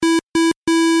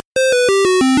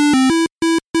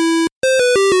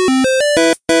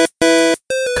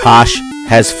Kosh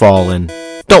has fallen.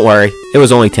 Don't worry, it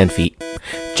was only 10 feet.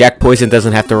 Jack Poison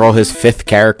doesn't have to roll his 5th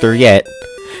character yet.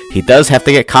 He does have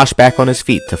to get Kosh back on his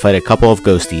feet to fight a couple of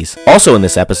ghosties. Also in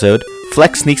this episode,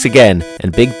 Flex sneaks again,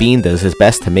 and Big Bean does his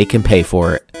best to make him pay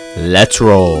for it. Let's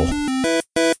roll.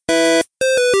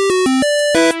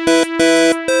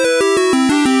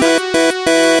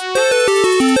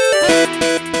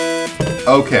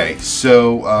 Okay,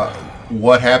 so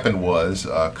what happened was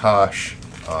Kosh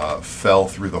fell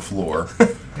through the floor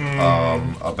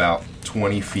about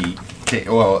 20 feet. 10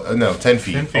 feet. 10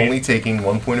 feet. Only taking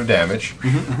 1 point of damage.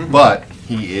 But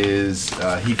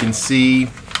he can see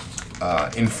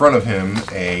in front of him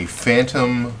a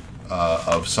phantom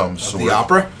of some sort. The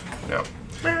opera? No.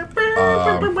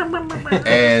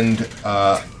 And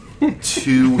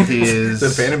to his... The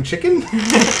Phantom Chicken?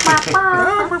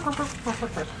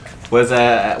 Was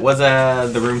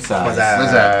the room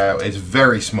size? It's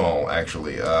very small,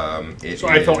 actually. So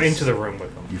I fell into the room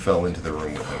with him. You fell into the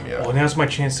room with him, yeah. Well, now's my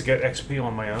chance to get XP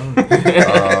on my own.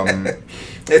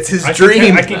 It's his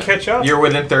dream. I can catch up. You're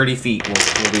within 30 feet.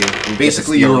 We'll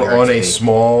Basically, you're on a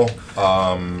small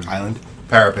island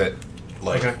parapet,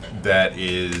 Okay. that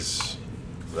is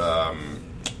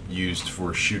used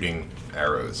for shooting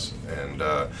arrows, and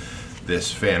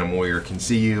this phantom warrior can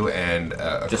see you, and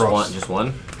across Just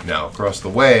one? now across the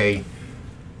way,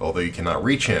 although you cannot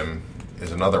reach him,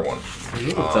 is another one.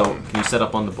 So can you set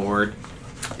up on the board?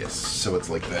 Yes, so it's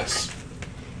like this.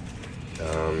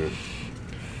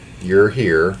 You're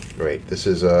here. Right, this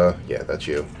is that's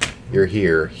you. You're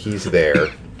here. He's there.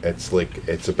 It's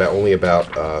only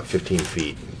about 15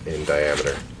 feet in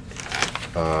diameter.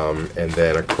 And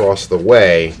then across the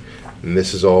way, and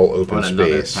this is all open On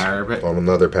space. parapet? On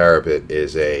another parapet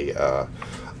is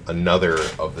another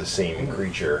of the same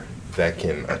creature that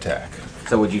can attack.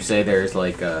 So would you say there's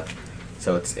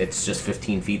so it's just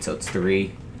 15 feet, so it's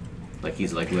 3? Like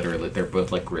he's literally, they're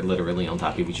both literally on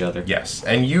top of each other? Yes,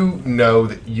 and you know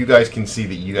that you guys can see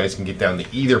that you guys can get down to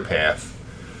either path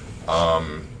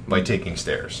by taking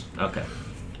stairs. Okay.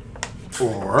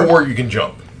 Or you can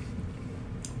jump.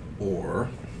 Or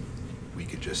we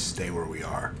could just stay where we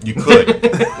are. You could.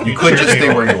 You could just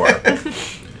stay where you are.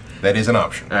 That is an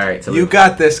option. Alright, so You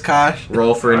got this, Kosh.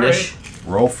 roll for Anish.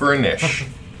 Roll for Anish.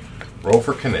 Roll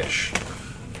for Kanish.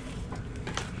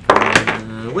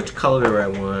 Which color do I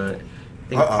want? I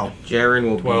think Uh-oh. Jaren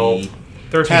will 12. be...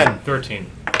 13. 10. 13.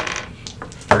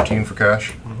 13 for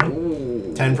Cash.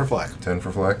 Ooh. 10 for Fleck. 10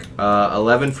 for Fleck.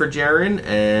 11 for Jaren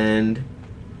and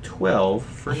 12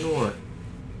 for Nor.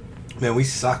 Man, we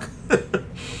suck.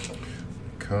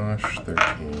 Cash,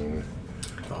 13.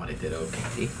 Thought it did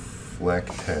okay. Fleck,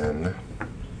 10.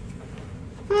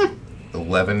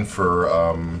 11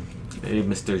 for, Maybe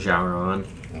Mr. Jaron.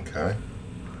 okay.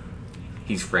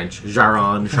 He's French.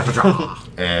 Jaron.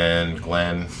 And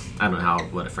Glenn. I don't know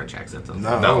what a French accent sounds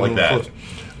No. Not like that. close.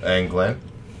 And Glenn.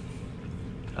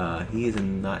 He is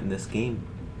not in this game.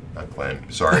 Not Glenn.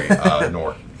 Sorry,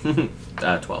 Nor.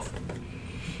 12.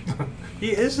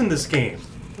 He is in this game.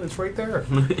 It's right there.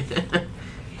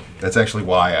 That's actually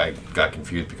why I got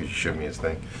confused, because you showed me his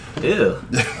thing. Ew.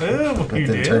 Oh, you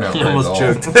Didn't did. turn out You right at almost all.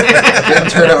 choked. Didn't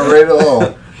turn out right at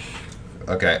all.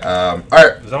 Okay,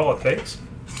 alright. Is that all it takes?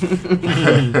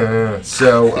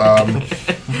 So,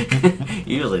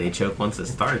 Usually they choke once it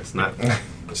starts, not...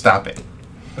 stop it.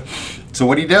 So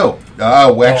what do you do?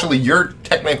 Well, actually, you're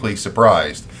technically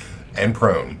surprised and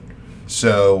prone.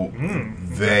 So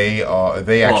they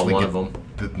actually one get. of them.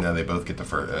 No, they both get the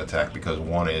first attack, because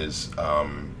one is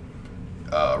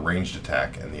ranged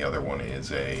attack and the other one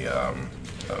is a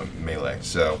melee.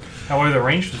 So However, the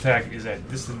ranged attack is at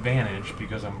disadvantage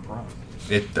because I'm prone.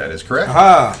 that is correct.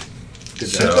 Aha!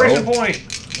 Inspiration So point!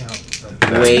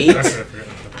 Wait.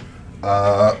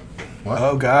 what?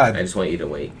 Oh, God. I just want you to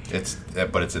wait.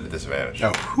 But it's at a disadvantage.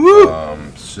 Oh,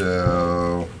 whew.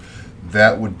 So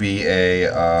that would be a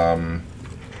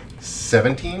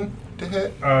 17 to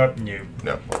hit. No.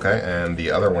 No. Okay. And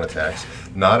the other one attacks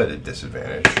not at a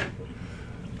disadvantage.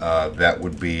 That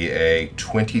would be a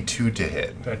 22 to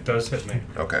hit. That does hit me.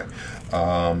 Okay.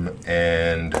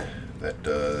 And that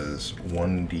does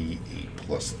 1d8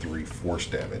 plus 3 force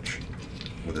damage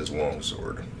with his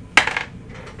longsword.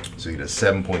 So he does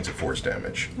 7 points of force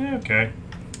damage. Yeah, okay.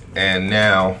 And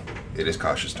now it is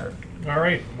Kosh's turn.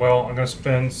 Alright, well, I'm going to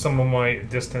spend some of my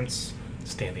distance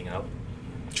standing up.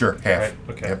 Sure, half. Right,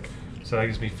 okay. Yep. So that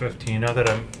gives me 15. Now that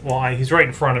he's right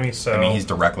in front of me, so... I mean, he's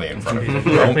directly in front of you. He's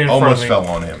directly in front Almost of me. fell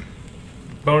on him.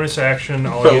 Bonus action,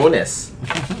 I'll use... Bonus.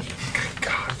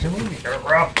 God, don't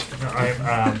interrupt.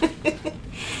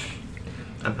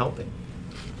 I'm helping.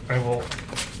 I will...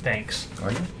 Thanks.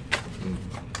 Are you?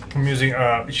 I'm using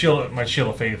my Shield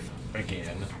of Faith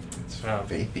again. It's Oh.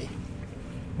 vapey.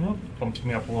 Well, bumps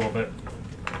me up a little bit.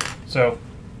 So,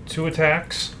 2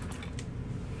 attacks,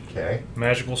 Okay.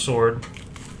 magical sword,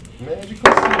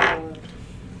 Magical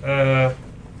sword.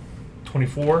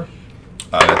 24,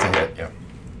 That's a hit, yeah.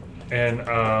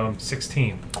 and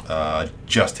 16.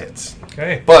 Just hits.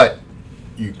 Okay. But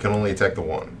you can only attack the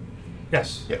one.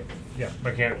 Yes. Yep. Yeah,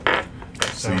 I can't.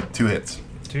 So 2 hits.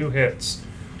 2 hits.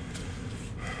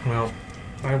 Well,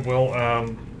 I will.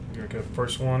 Here we go.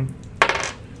 First one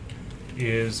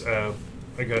is I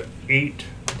got 8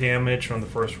 damage from the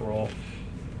first roll.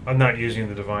 I'm not using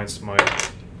the Divine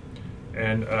Smite,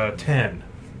 and 10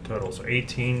 total, so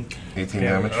 18. 18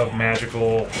 damage. Of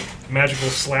magical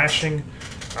slashing.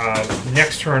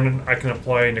 Next turn, I can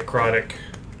apply necrotic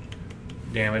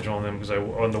damage on them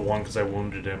on the one because I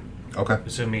wounded him. Okay.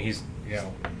 Assuming he's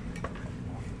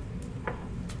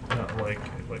not like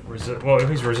resist. Well, if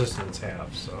he's resistant, it's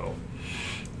half. So,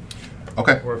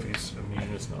 Okay. or if he's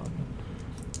immune, it's not.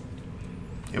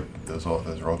 Yep. Those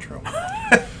are all true.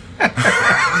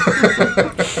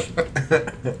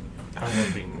 I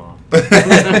love being mocked.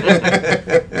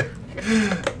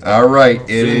 All right.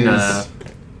 It Soon, is.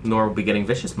 Nor will be getting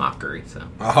vicious mockery. So.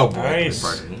 Oh boy. Nice.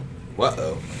 Pardon me.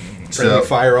 Uh-oh. So- Friendly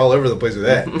fire all over the place with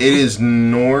that. It is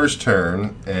Nor's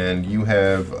turn, and you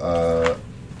have a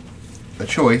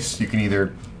choice. You can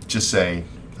either just say,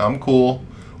 I'm cool,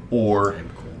 or I'm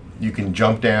cool. you can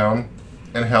jump down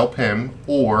and help him,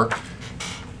 or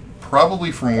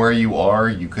probably from where you are,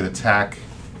 you could attack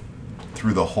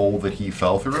through the hole that he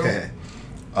fell through.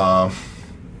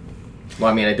 Well,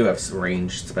 I mean, I do have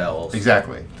ranged spells.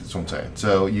 Exactly. That's what I'm saying.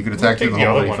 So you could attack We'll through take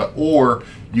the hole the that he other fell, or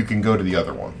you can go to the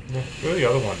other one. Yeah, go to the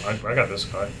other one. I got this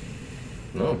guy.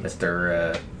 No,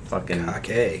 Mr. Fucking.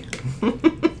 Okay.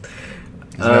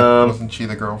 Wasn't she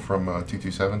the girl from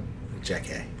 227? Jack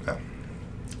A. No.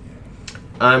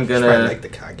 I'm Probably gonna. like the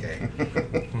Kage.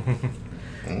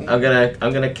 I'm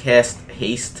gonna cast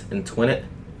haste and twin it,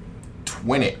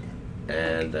 Twin it.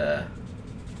 and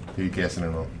Who you casting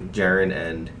it on? Jaren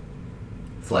and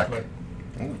Fleck. Like,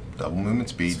 Ooh, double movement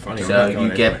speed. It's funny. So I'm not going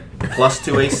you get anywhere.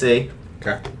 +2 AC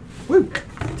Okay.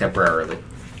 temporarily.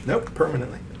 Nope,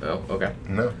 permanently. Oh, okay.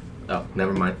 No. Oh,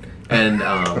 never mind. And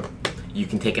you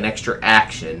can take an extra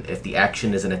action. If the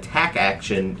action is an attack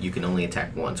action, you can only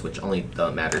attack once, which only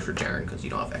matters for Jaren because you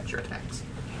don't have extra attacks.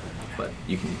 But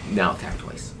you can now attack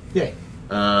twice. Yay.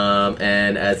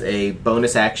 And as a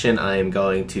bonus action, I am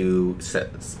going to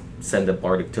send a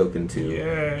bardic token to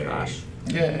Yay. Josh.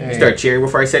 Yay. Start cheering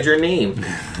before I said your name.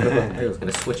 I was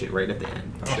going to switch it right at the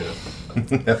end.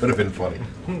 That would have been funny.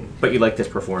 But you liked his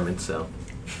performance, so.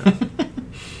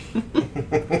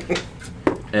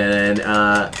 and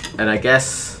I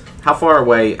guess, how far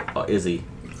away is he?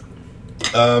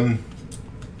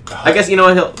 I guess, you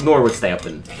know what, Nor would stay up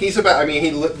and... He's about, I mean,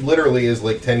 he literally is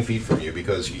like 10 feet from you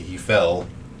because he fell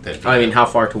 10 feet. I mean, how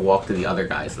far to walk to the other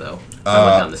guys, though? I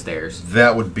went down the stairs.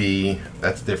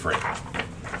 That's different.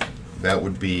 That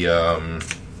would be,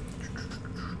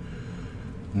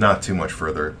 not too much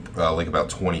further, like about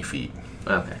 20 feet.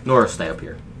 Okay. Nor will stay up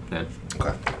here. Then.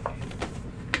 Okay.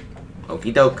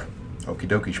 Okie doke. Okie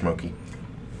dokie schmokey.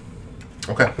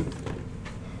 Okay.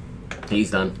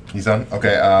 He's done. He's done?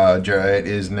 Okay, it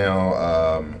is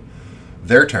now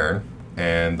their turn,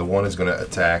 and the one is going to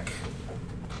attack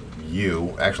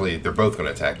you. Actually, they're both going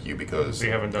to attack you because they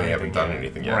haven't done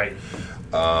anything yet.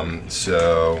 Right.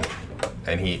 So,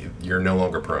 and you're no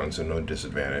longer prone, so no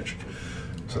disadvantage.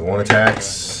 So the one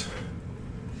attacks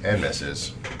and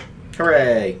misses.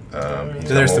 Hooray.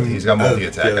 He's got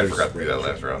multi-attack. I others. forgot to do that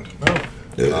last round.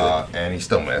 Oh, And he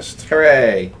still missed.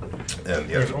 Hooray. And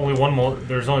the there's other, only one.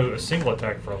 There's only a single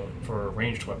attack for a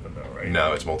ranged weapon, though, right?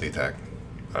 no, it's multi-attack.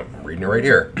 I'm reading it right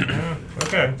here.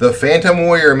 Okay. The Phantom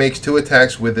Warrior makes 2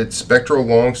 attacks with its Spectral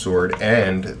Longsword,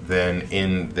 and then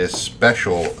in this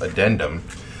special addendum,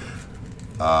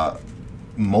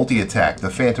 multi-attack. The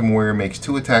Phantom Warrior makes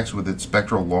 2 attacks with its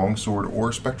Spectral Longsword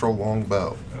or Spectral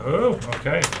Longbow. Oh,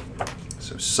 okay.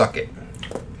 So suck it.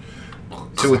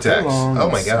 2 attacks. Oh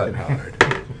my god.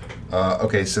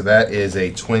 Okay, so that is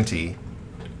a 20.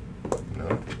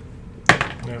 No.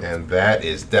 Yeah. And that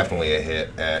is definitely a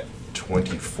hit at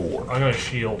 24. I'm gonna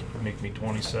shield. Make me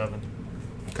 27.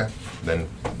 Okay. Then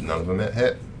none of them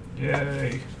hit.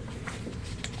 Yay.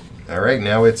 Alright,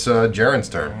 now it's Jaren's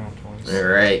turn. Oh, 27.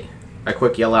 Alright. I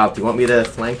quick yell out, do you want me to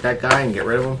flank that guy and get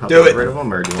rid of him? Help Do me it. Get rid of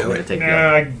him, or do you want me to take the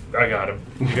other? Nah, I got him.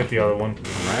 You get the other one.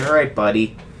 Alright,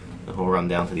 buddy. He'll run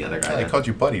down to the other guy. I then. called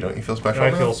you buddy. Don't you feel special? I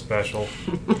now? feel special.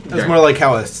 That's more like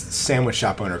how a sandwich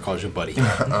shop owner calls you buddy.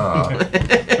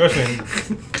 Especially in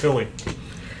Philly.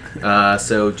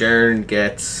 So Jaren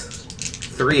gets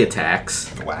 3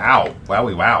 attacks Wow.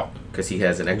 Wowie wow. because he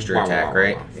has an extra Wow, attack, wow,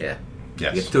 right? wow. Yeah.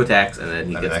 Yes. He gets 2 attacks, and then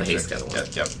he And gets an the haste extra. gun one.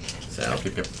 Yep. So,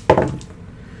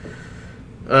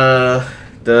 Yep.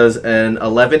 does an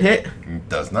 11 hit?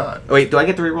 Does not. Oh, wait, do I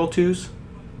get to reroll 2s?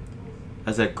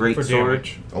 As a great For sword?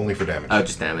 damage. Only for damage. Oh,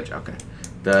 just damage. Okay.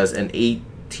 Does an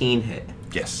 18 hit?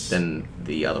 Yes. Then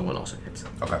the other one also hits.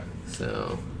 Okay.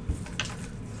 So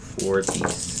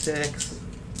 4d6.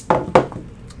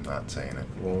 I'm not saying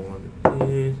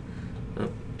it.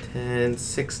 10,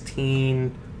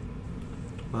 16,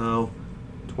 12,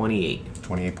 28.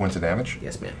 28 points of damage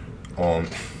Yes, ma'am. on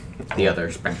The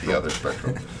other spectrum. the other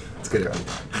spectrum. It's good Okay.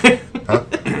 every time. Huh?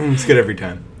 It's good every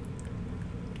time.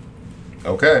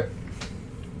 Okay.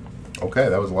 Okay,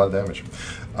 that was a lot of damage.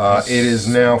 It is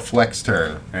now Fleck's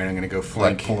turn. All right, I'm gonna go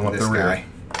flank pulling up this the rear.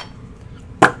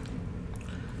 guy.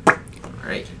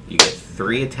 Alright, you get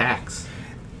 3 attacks.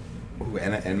 Ooh,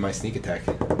 and my sneak attack.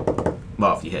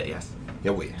 Well, if you hit, yes.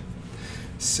 Yeah, wait.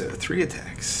 So 3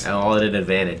 attacks. And all at an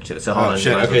advantage, too. So hold Oh, on.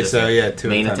 shit, you might as well okay, just so hit. yeah, 2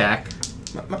 Main at a time.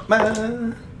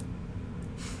 attack.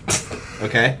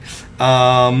 Okay.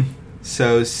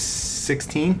 So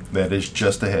 16. That is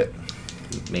just a hit.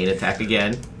 Main attack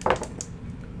again.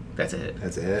 That's a hit.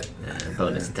 That's a hit. And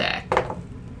bonus attack.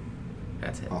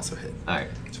 That's it. Also hit. Alright.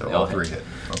 So They all all 3 hit. hit.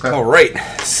 Okay. All right.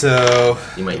 So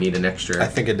You might need an extra. I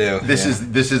think I do. This yeah.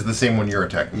 is the same one you're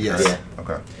attacking. Yes. correct?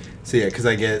 Okay. So yeah, because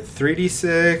I get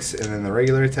 3d6 and then the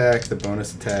regular attack, the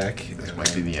bonus attack. This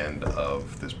might be the end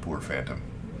of this poor phantom.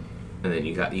 And then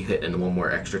you hit in one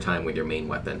more extra time with your main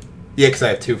weapon. Yeah, because I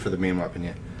have 2 for the main weapon.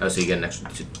 Yeah. Oh, so you get an extra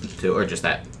 2 or just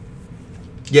that?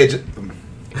 Yeah.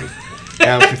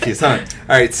 Now I'm confused. Huh?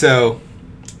 All right. So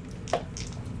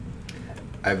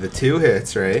I have the 2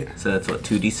 hits, right? So that's what,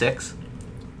 2d6?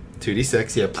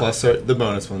 2d6. Yeah. Plus the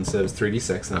bonus one, so it's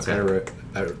 3d6. That's Okay. what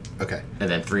I wrote. Okay. And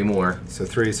then 3 more. So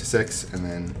 3 is 6, and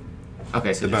then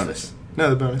Okay, so the just bonus. No,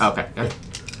 the bonus. Okay.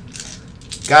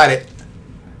 Got it.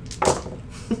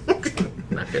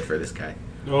 Not good for this guy.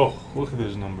 Oh, look at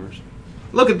those numbers.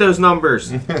 Look at those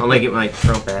numbers. I'll make it my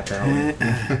Trump app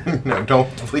out. No, don't.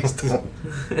 Please don't.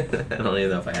 I don't even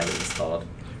know if I have it installed.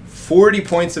 40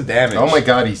 points of damage. Oh my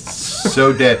god, he's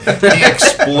so dead. He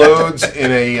explodes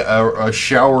in a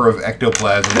shower of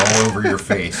ectoplasm all over your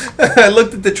face. I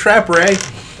looked at the trap, Ray.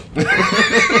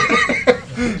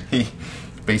 He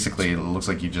basically, it looks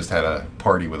like you just had a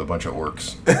party with a bunch of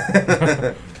orcs.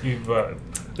 You've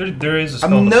there is a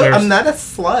spell in the player's I'm not a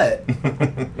slut.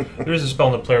 there is a spell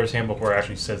in the player's handbook where it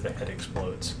actually says the head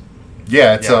explodes.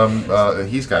 Yeah, it's Yeah.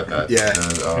 he's got that. Yeah.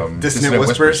 The, Dissonant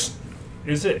whispers.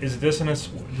 Is it dissonant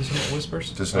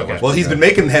whispers? Dissonant Okay. whispers. Well, he's been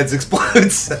making heads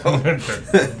explode, so.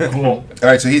 Cool. All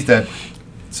right, so he's dead.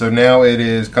 So now it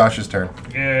is Kasha's turn.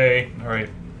 Yay! All right.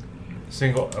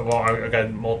 Single. Well, I got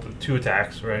 2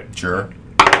 attacks, right? Sure.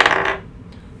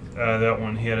 That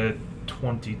one hit a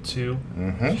 22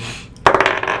 Mm-hmm.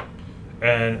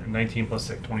 and 19 plus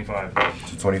 6, 25.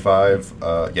 So 25.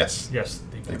 Yes. Yes,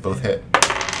 They both hit.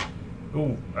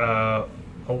 Ooh,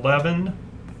 11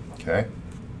 Okay.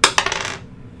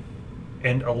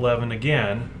 and 11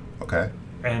 again, Okay.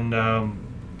 and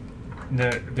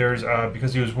there's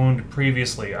because he was wounded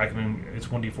previously. It's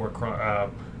 1d4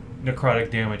 necrotic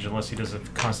damage unless he does a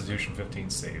Constitution 15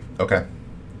 save. Okay.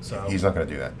 So He's not going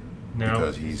to do that no.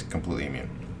 because he's completely immune.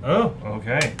 Oh,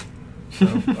 okay. So,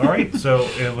 all right. So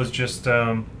it was just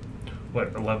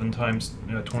 11 times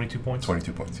 22 points.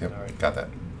 22 points. Yep. All right. Got that.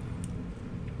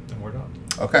 And we're done.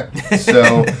 Okay.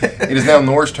 So it is now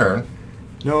Nor's turn.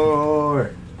 No.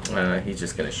 He's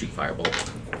just gonna shoot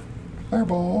firebolt.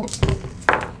 Firebolt.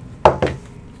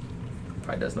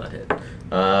 Probably does not hit.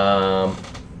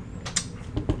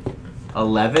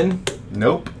 11.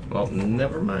 Nope. Well,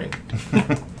 never mind.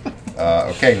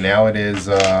 Okay, now it is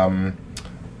the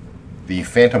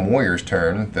Phantom Warrior's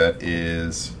turn. That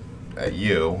is at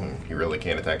you. He really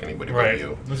can't attack anybody Right. but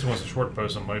you. This one's a short bow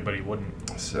somebody, but he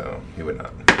wouldn't. So he would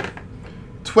not.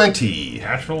 20.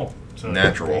 Natural. So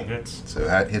Natural. he hits. So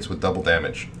that hits with double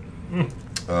damage.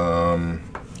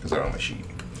 Because they're on my sheet.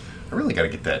 I really got to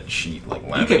get that sheet like You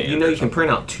laminated. can, you or can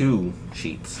print out 2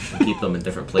 sheets and keep them in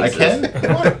different something. I places.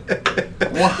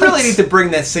 can. I really need to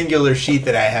bring that singular sheet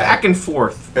that I have. Back and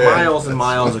forth, miles and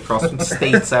miles across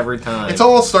states every time. It's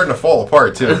all starting to fall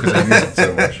apart too because I use it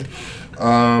so much.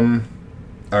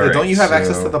 All right, Don't you have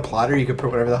access so to the plotter? You can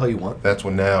print whatever the hell you want. That's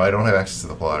when now I don't have access to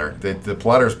the plotter. The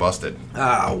plotter's busted.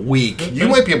 Ah, weak. You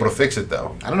might be able to fix it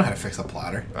though. I don't know how to fix a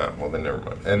plotter. Oh, well then never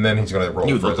mind. And then he's gonna roll.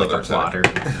 You would for look his like a other plotter.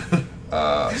 percentage.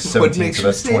 What 17, makes so you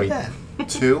that's say that?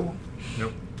 22.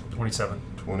 Nope. 27.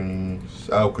 20.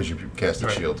 Oh, because you cast a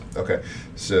Right. shield. Okay.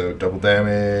 So double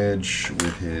damage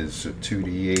with his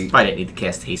 2d8. I didn't need to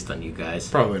cast haste on you guys.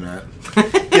 Probably not.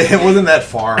 Yeah, it wasn't that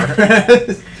far.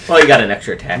 Well, you got an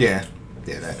extra attack. yeah,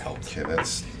 that helped. Okay,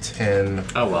 that's 10.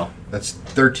 Oh well. That's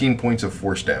 13 points of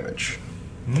force damage.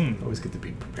 Always good to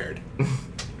be prepared.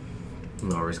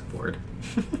 No risk board.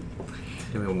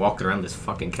 We've been walking around this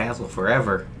fucking castle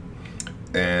forever.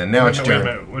 And now it's Wait a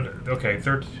Jaren. minute. Okay,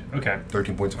 okay.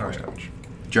 13 points of force Alright. damage.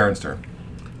 Jaren's turn.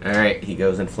 Alright, he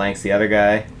goes and flanks the other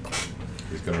guy.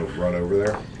 He's going to run over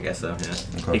there. I guess so,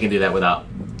 yeah. Okay. He can do that without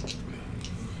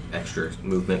extra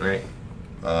movement, right?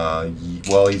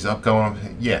 Well, he's up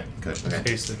going. Yeah, good. Okay.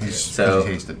 Hasted. He's, So,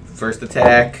 he's hasted. first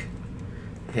attack,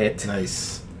 hit.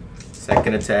 Nice.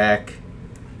 Second attack,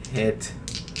 hit.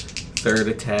 Third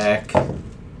attack,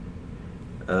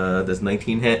 does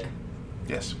 19 hit?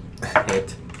 Yes.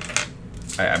 Hit.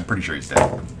 I'm pretty sure he's dead.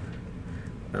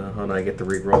 Hold on, I get to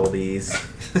re-roll these.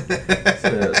 So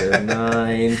they're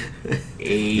 9,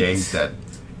 8. Yeah, he's dead.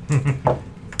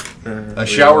 A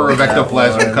shower of That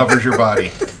ectoplasm one. covers your body.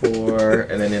 4,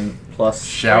 and then in plus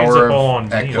Shower up all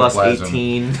on of me. plus ectoplasm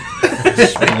 18.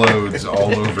 explodes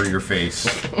all over your face.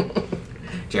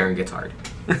 Jaren gets hard.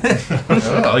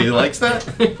 Oh, he likes that?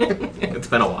 It's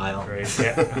been a while. Great.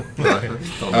 Yeah.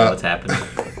 Don't know what's happening.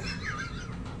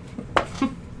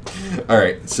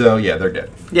 Alright, so yeah, they're dead.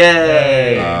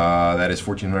 Yay! That is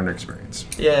 1,400 experience.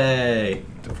 Yay!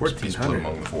 Split 1,400.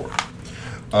 among the four.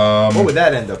 What would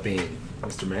that end up being,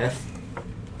 Mr. Math?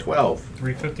 12.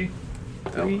 350.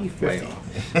 Way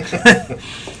off. I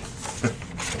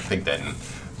think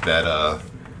that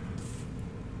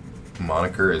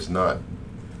moniker is not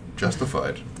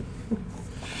justified.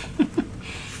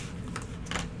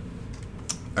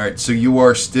 Alright, so you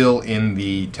are still in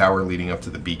the tower leading up to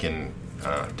the beacon,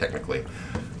 technically.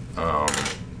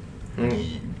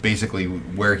 Basically,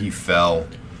 where he fell,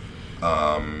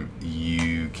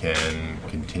 you can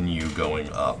continue going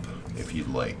up if you'd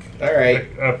like. Alright.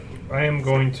 I am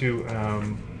going to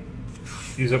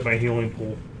use up my healing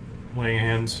pool, laying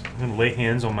hands and lay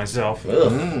hands on myself.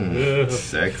 Ugh. Ugh.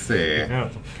 Sexy. Yeah.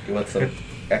 You want some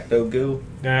ecto goo?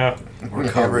 Yeah. We're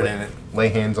covered in it. Lay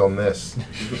hands on this.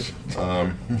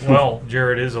 Well,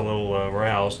 Jared is a little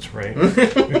roused, right?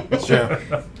 Sure.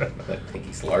 I think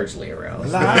he's largely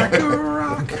aroused. Like a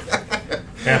rock.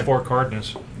 Half orc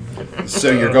hardness.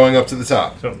 So you're going up to the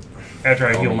top. So after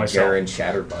I heal myself. Jaren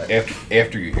Shatterbutt.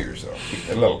 After you heal yourself.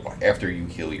 Hello. After you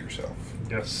heal yourself.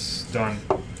 Yes, done.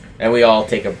 And we all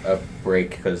take a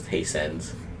break because haste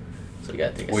ends. So we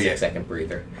gotta take a Well, yeah. 6-second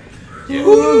breather. Yeah,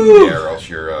 or else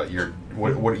you're you're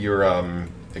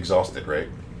exhausted, right?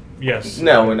 Yes.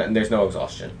 No, there's no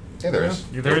exhaustion. Yeah, there is.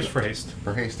 Yeah, there is for haste.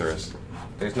 For haste, there is.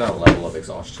 There's not a level of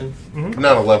exhaustion.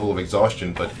 Not a level of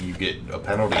exhaustion, but you get a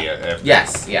penalty after.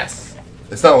 Yes.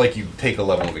 It's not like you take a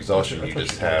level of exhaustion. You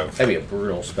just have That'd be a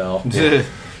brutal spell. Yeah.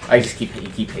 I just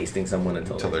keep hasting someone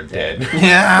until they're dead.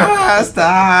 Yeah,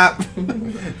 stop.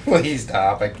 Please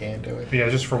stop! I can't do it. Yeah,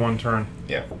 just for one turn.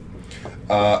 Yeah.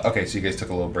 Okay, so you guys took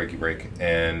a little breaky break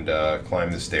and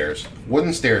climbed the stairs.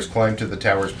 Wooden stairs climb to the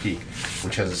tower's peak,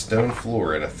 which has a stone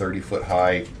floor and a 30-foot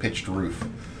high pitched roof.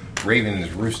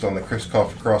 Ravens roost on the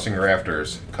crisscrossing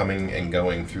rafters, coming and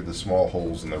going through the small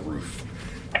holes in the roof.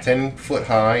 10-foot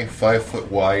high,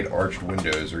 5-foot wide arched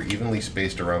windows are evenly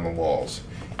spaced around the walls.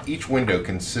 Each window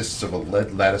consists of a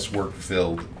lead latticework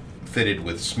fitted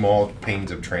with small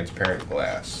panes of transparent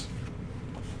glass.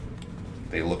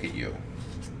 They look at you.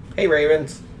 Hey,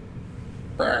 Ravens.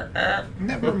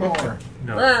 Nevermore.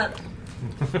 No.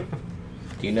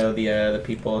 Do you know the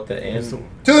people at the inn?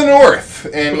 To the north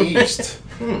and east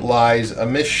lies a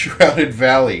mist-shrouded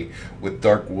valley with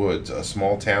dark woods, a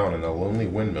small town, and a lonely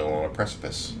windmill on a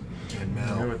precipice. I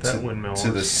know what that windmill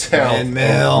To the is. south,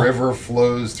 Windmill. a river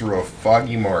flows through a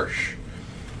foggy marsh.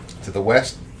 To the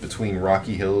west, between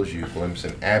rocky hills, you glimpse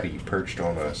an abbey perched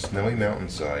on a snowy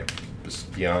mountainside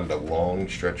beyond a long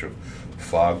stretch of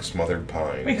fog-smothered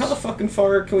pines. Wait, how the fucking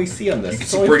far can we see on this? You can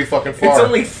It's see only- pretty fucking far. It's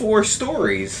only 4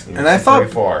 stories. You And can I see thought-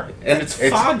 pretty far. And it's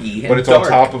foggy but and it's dark. on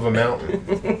top of a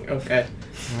mountain. Okay.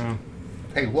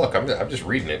 Hey, look, I'm just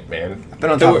reading it, man. I've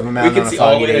been on So top of a we mountain can on a see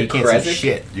all the foggy way day. to You can't see Kresik?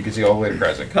 shit. You can see all the way to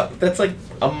Kresik. That's like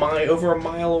over a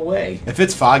mile away. If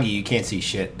it's foggy, you can't see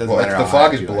shit. Doesn't Well, matter if how the fog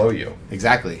high is you below are. you.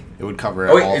 Exactly. It would cover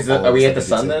Oh wait, all, are all we the at the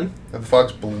stuff sun you can then? If the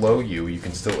fog's below you, you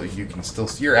can still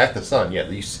see. You're at the sun. Yeah,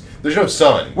 there's no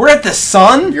sun. see. We're at the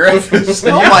sun? You're at the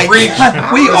sun. Oh You my reached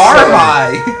god. We the are sun.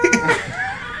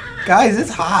 high. Guys,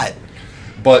 it's hot.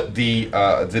 But the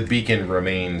beacon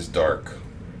remains dark.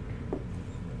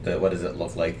 What does it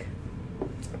look like?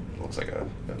 Looks like a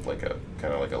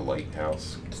kind of like a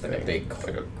lighthouse. Just like a thing. big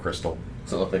like a crystal.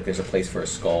 Does it look like there's a place for a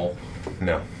skull?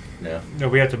 No. No. No,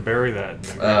 we have to bury that.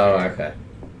 Oh, okay.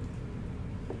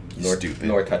 Stupid.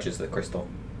 Nor touches the crystal.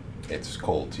 It's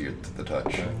cold to the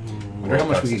touch. I wonder how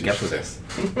much we could get for this.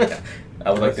 I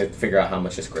would like to figure out how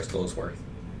much this crystal is worth.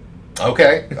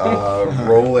 Okay.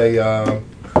 Roll a.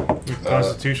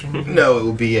 Constitution? No, it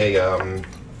will be a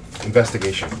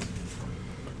investigation.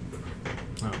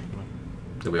 Oh,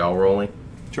 Are we all rolling?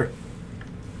 Sure.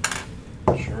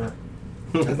 sure.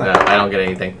 That's No, not I don't get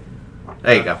anything.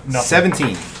 There you go. Nothing.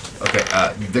 17.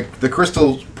 Okay. The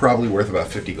crystal's probably worth about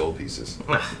 50 gold pieces.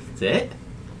 That's it?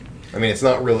 I mean, it's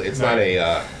not really. It's not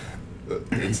a.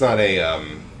 It's not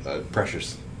a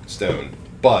precious stone,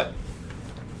 but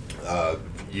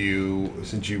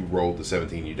since you rolled the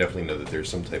 17, you definitely know that there's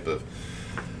some type of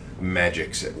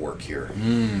magics at work here.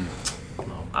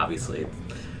 Well, obviously.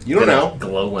 You don't know.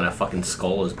 Glow when a fucking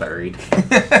skull is buried.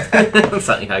 That's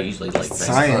not how I usually like things.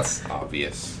 Science. It's not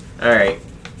obvious. Alright.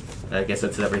 I guess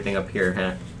that's everything up here,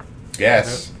 huh?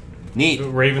 Yes. Neat. The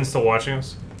Raven's still watching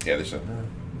us? Yeah. There's a.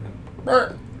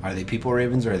 Are they people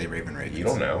ravens or are they raven ravens? You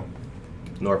don't know.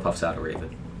 Nor puffs out a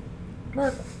raven.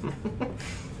 Well,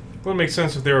 it makes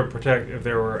sense if they were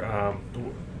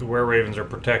the were ravens or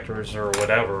protectors or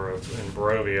whatever in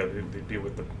Barovia, they'd be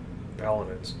with the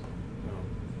paladins.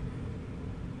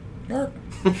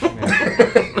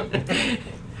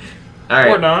 Alright.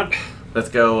 Or not. Let's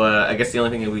go. I guess the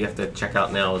only thing that we have to check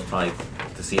out now is probably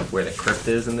to see where the crypt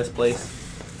is in this place.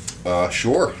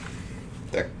 Sure.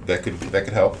 That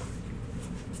could help.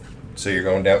 So you're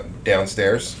going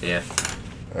downstairs. Yeah.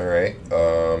 All right.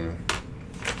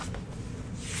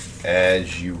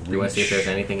 As you reach. Do you want to see if there's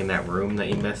anything in that room that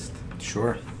you missed?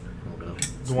 Sure.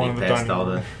 The one in the Sneak past dining all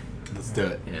room. Let's do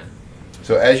it. Yeah.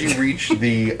 So as you reach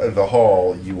the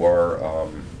hall, you are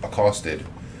accosted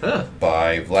Huh.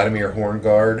 by Vladimir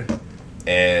Horngard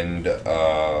and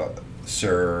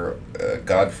Sir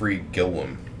Godfrey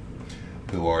Gilwam,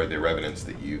 who are the revenants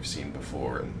that you've seen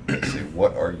before, and they say,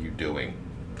 "What are you doing?"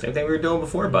 Same thing we were doing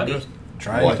before, buddy. Just-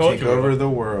 Trying What? to Told take you. over the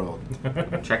world.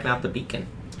 Checking out the beacon.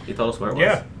 You told us where it was.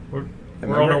 Yeah, we're on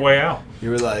Remember? our way out. You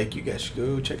were like, you guys should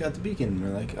go check out the beacon.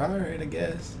 We're like, all right, I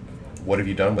guess. What have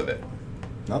you done with it?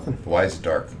 Nothing. Why is it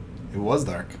dark? It was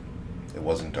dark. It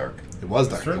wasn't dark. It was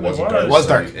dark. It Certainly wasn't was. dark. It was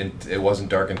until dark. you- it wasn't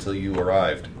dark until you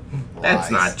arrived.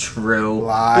 That's Lies. not true.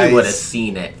 Lies. We would have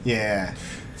seen it. Yeah.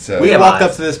 So We have walked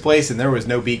eyes. up to this place and there was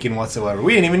no beacon whatsoever.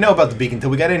 We didn't even know about the beacon until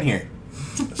we got in here.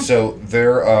 so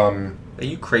they're Are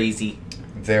you crazy?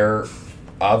 they're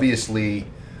obviously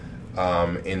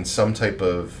in some type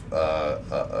of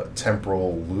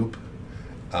temporal loop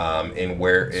in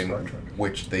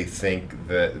which they think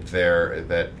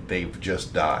that they've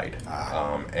just died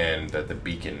and that the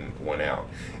beacon went out,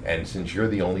 and since you're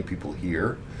the only people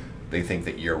here, they think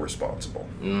that you're responsible.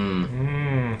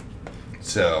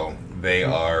 So they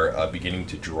are beginning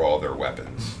to draw their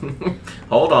weapons.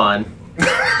 Hold on.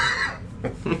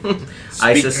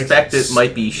 I Speak- suspect it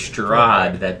might be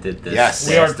Strahd that did this. Yes.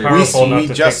 We are bastard. powerful enough We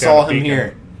to just take down saw the him beacon.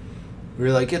 here. We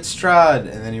were like, it's Strahd,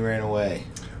 and then he ran away.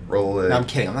 Roll it. No, I'm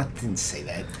kidding. Didn't say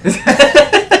that.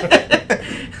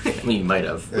 I mean, you might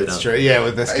have. We It's don't- true. Yeah,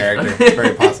 with this character, it's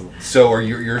very possible. So are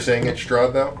you're saying it's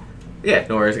Strahd though? Yeah,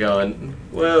 Nora's going,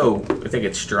 whoa, I think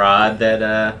it's Strahd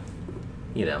that,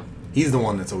 you know. He's the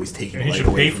one that's always taking And he life should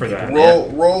away pay from for people.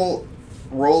 that.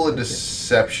 Roll a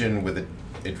deception with an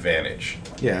advantage.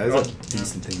 Yeah, that's a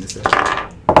decent thing to say.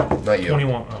 Not you.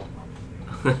 21. Oh.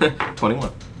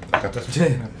 21.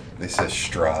 They say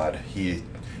Strahd. He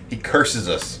curses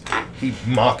us. He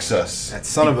mocks us. That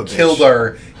son of a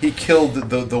bitch. He killed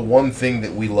the one thing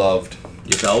that we loved.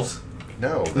 Yourselves?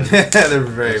 No, They're very, the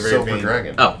very silver mean.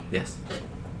 dragon. Oh, yes.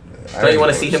 I Don't you want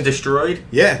to know see it was him destroyed?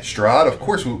 Yeah, Strahd? Of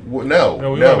course. No, No,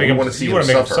 no. we wanna make We him- want to see you him wanna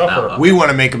make him suffer. suffer. Oh, we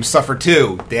want to make him suffer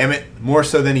too. Damn it! More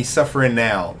so than he's suffering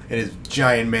now in his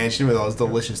giant mansion with all his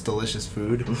delicious, delicious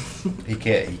food. He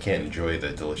can't enjoy the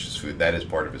delicious food. That is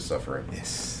part of his suffering.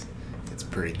 Yes, it's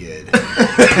pretty good.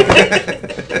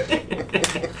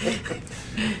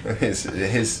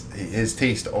 His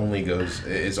taste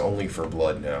is only for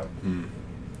blood now.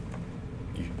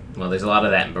 Well, there's a lot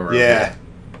of that in Barovia. Yeah.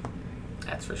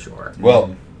 That's for sure.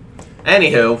 Well,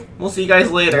 Anywho, we'll see you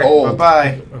guys later. Bye hold.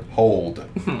 bye. Hold.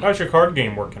 How's your card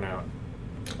game working out?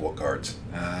 What cards?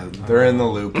 They're in the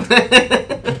loop.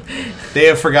 They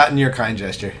have forgotten your kind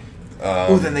gesture.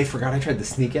 Oh, then they forgot I tried to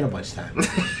sneak in a bunch of times.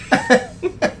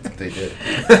 They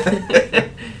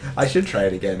did. I should try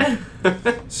it again.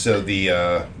 So the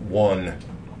one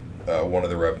of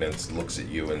the revenants looks at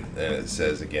you and it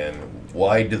says again,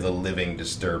 "Why do the living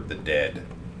disturb the dead?"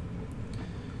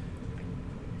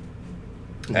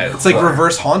 It's like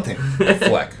reverse haunting.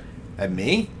 Fleck. At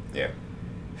me? Yeah.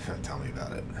 Tell me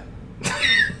about it.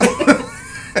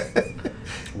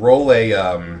 Roll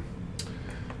a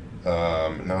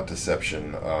not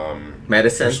deception.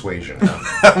 Medicine. Persuasion.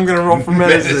 I'm gonna roll for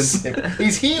medicine.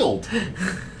 He's healed.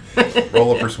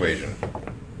 Roll a persuasion.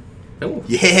 Ooh.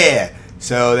 Yeah.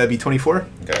 So that'd be 24.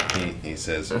 Okay. He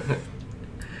says.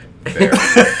 Fair.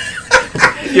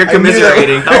 You're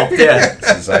commiserating help, yeah.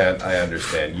 Says, I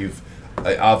understand. You've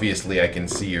obviously I can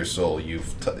see your soul.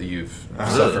 You've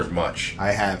suffered much.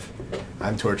 I have.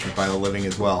 I'm tortured by the living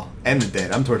as well, and the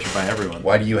dead. I'm tortured by everyone.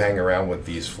 Why do you hang around with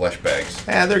these flesh bags?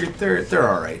 Yeah, they're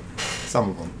all right.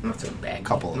 Some of them. Not so bad.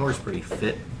 Couple. Nor's pretty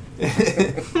fit.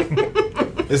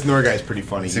 This Nor guy's pretty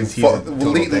funny. He's a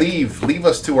total dick. Leave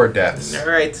us to our deaths. All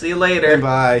right, see you later.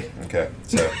 Bye. Okay,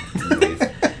 so you leave.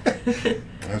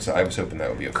 I was hoping that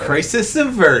would be okay. Crisis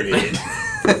averted.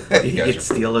 You guys could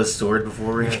steal his sword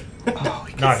before we... Oh,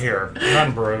 Not here. Not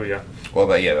in Barovia.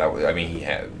 Well, I mean,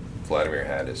 Vladimir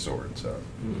had his sword, so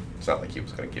it's not like he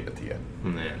was going to give it to you.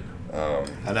 Man.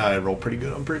 I know I roll pretty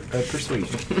good on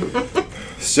persuasion.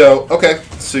 So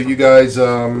you guys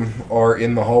are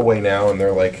in the hallway now, and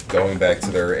they're like going back to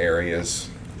their areas.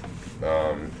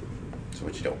 So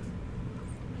what you doing?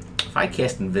 If I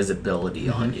cast invisibility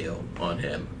on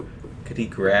him, could he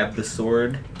grab the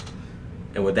sword?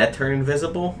 And would that turn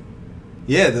invisible?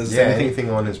 Yeah, does anything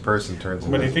on his person turns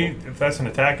But invisible. if that's an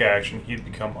attack action, he'd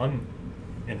become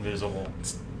invisible.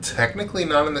 It's technically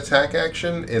not an attack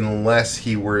action unless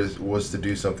he was to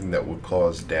do something that would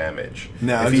cause damage.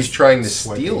 No, if he's just trying to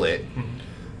swiping. steal it,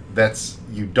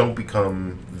 you don't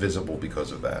become visible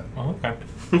because of that. Oh, okay.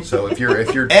 So if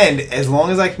you're And as long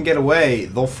as I can get away,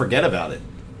 they'll forget about it.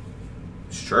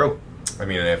 It's true. I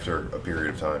mean, after a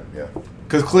period of time, yeah.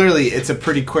 Because clearly it's a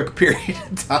pretty quick period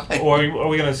of time. Well, are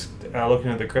we going to look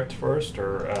into the crypt first,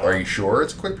 or Are you sure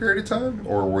it's a quick period of time,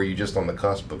 or were you just on the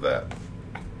cusp of that?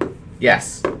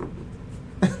 Yes.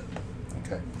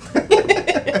 Okay.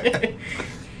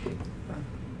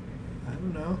 I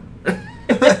don't know.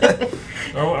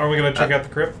 Are we going to check out the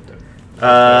crypt?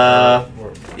 Yeah,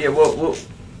 Or- well,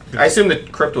 I assume the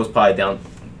crypt was probably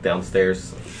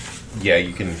downstairs. Yeah,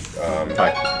 you can.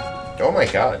 Fine. Oh my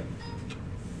god!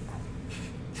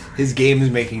 His game is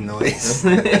making noise.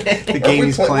 The Are game we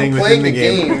he's pl- playing we're within the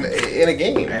playing game. a game in a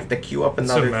game. I have to queue up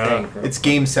It's another a map. thing. It's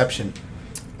gameception.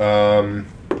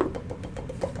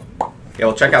 Yeah,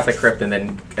 we'll check out the crypt and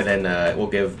then I'll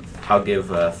give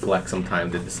Flex some time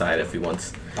to decide if he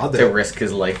wants I'll do to it. risk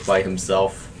his life by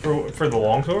himself. For the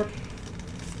longsword?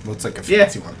 Well, it's like a Yeah.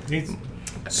 fancy one.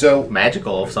 So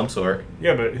Magical of some sort.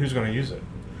 Yeah, but who's going to use it?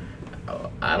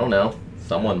 I don't know.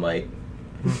 Someone might.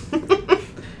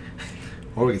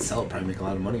 Or we could sell it, probably make a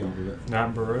lot of money off of it. Not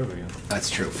in Barovia. That's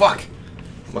true. Fuck.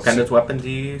 What kind of weapon do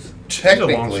you use?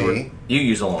 technically, longsword. You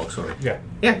use a longsword. Yeah.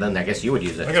 Yeah, then I guess you would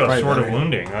use it. I got a probably sword of better.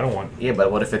 wounding. I don't want... Yeah,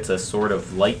 but what if it's a sword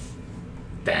of light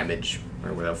damage?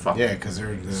 Or whatever the fuck? Yeah, because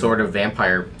they're the Sword of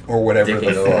vampire or whatever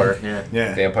dicking the for. Yeah.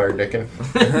 Yeah. vampire dickin.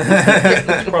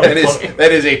 Probably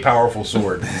That is a powerful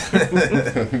sword.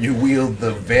 You wield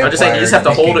the vampire. I'm just saying you just have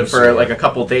to hold dicking it for sword. like a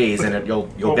couple days and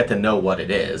you'll get to know what it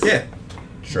is. Yeah.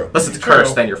 True. Unless it's True.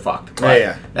 cursed, then you're fucked. Yeah,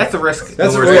 yeah. That's the risk.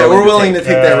 That's Nora's we're willing to take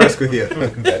that Uh, risk with you.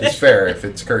 That is fair. If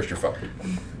it's cursed, you're fucked.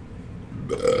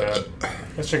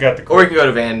 Let's check out the Or we crypt. can go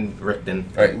to Van Richten.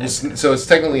 All right. So it's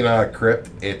technically not a crypt.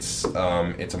 It's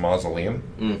a mausoleum.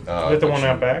 Mm. Is that the one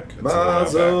out back? It's the one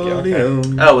out back, yeah.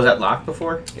 Mausoleum. Oh, was that locked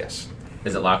before? Yes.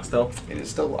 Is it locked still? It is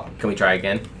still locked. Can we try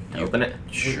again? Open it?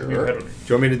 Sure. We better- Do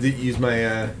you want me to use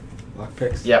my lock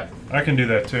picks? Yep. I can do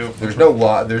that too. There's no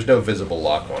lock. There's no visible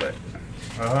lock on it.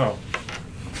 Oh.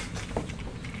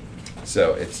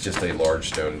 So it's just a large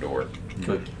stone door.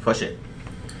 Can we push it?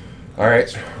 All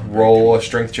right. Roll a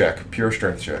strength check. Pure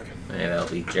strength check. And that'll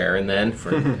be Jaren then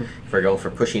for if we're going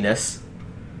for pushiness.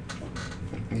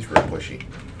 He's real pushy.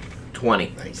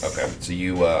 20. Nice. Okay. So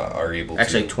you are able to.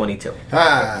 Actually, 22.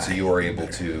 Ah. So you are able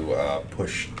to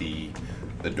push the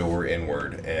door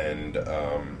inward, and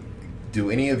do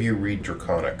any of you read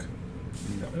Draconic?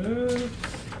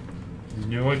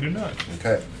 No, I do not.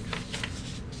 Okay.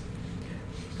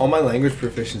 On my language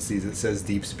proficiencies, it says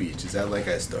deep speech. Is that like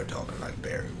I start talking like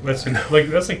Barry? That's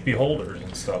like beholders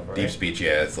and stuff, right? Deep speech,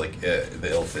 yeah, it's like the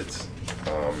Ilfids,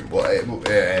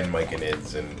 and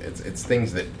Myconids, and it's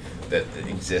things that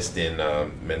exist in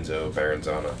Menzo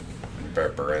Baranzana,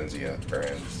 Barenzia,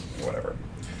 whatever,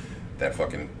 that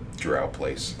fucking drow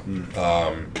place.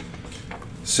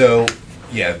 So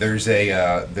yeah, there's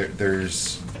a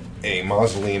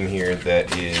mausoleum here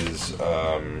that is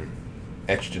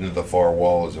etched into the far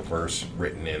wall is a verse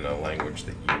written in a language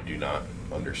that you do not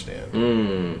understand.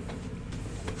 Hmm.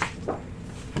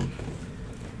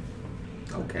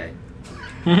 Okay.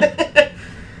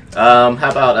 How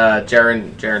about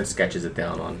Jaren sketches it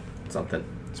down on something.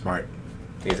 Smart.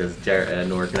 He says,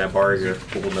 Nor, can I borrow your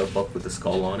cool notebook with the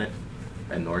skull on it?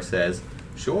 And Nor says,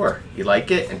 sure. You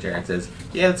like it? And Jaren says,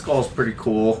 yeah, the skull's pretty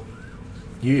cool.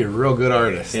 You're a real good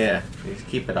artist. Yeah, you just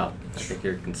keep it up. I think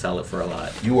you can sell it for a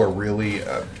lot. You are really.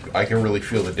 I can really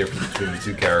feel the difference between the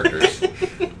two characters.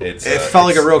 It felt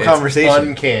like a real conversation.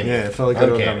 Uncanny. Yeah, it felt like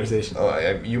a real conversation.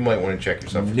 You might want to check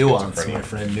yourself. For Nuance, schizophrenia. my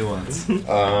friend. Nuance.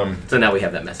 So now we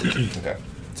have that message. Okay,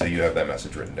 so you have that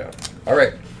message written down. All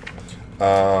right.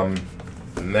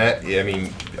 And that, I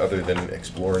mean, other than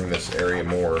exploring this area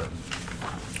more,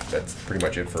 that's pretty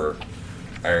much it for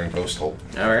Iron Ghost Holt.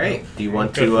 All right. Do you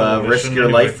want Good to for the risk mission your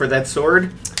anyway. life for that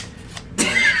sword?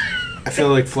 I feel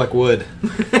like Fleck would.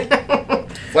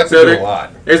 Flex So do a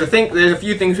lot. There's a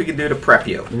few things we can do to prep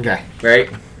you, Okay. right?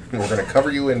 We're going to cover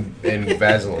you in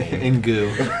Vaseline. In goo.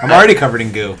 I'm already covered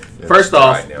in goo. First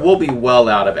off, Right now. we'll be well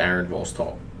out of Aaron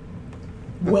Volstall.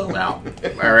 Well out.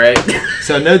 All right.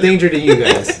 So no danger to you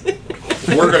guys.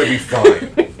 We're going to be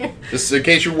fine. Just in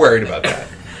case you're worried about that.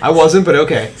 I wasn't, but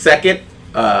okay. Second,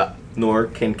 Nor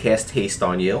can cast haste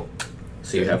on you,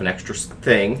 so you have an extra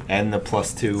thing And the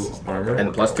 +2 armor.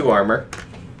 and +2 armor.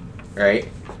 Right.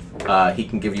 He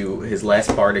can give you his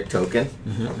last bardic token,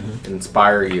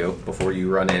 inspire you before you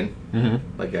run in,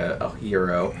 like a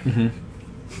hero.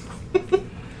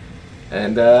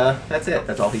 And that's it.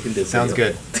 That's all he can do. for Sounds you.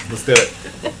 good. Let's do it.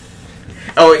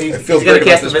 Oh, he's I feel going to great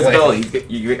cast about this plan.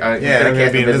 invisibility. You're Yeah, going I'm to gonna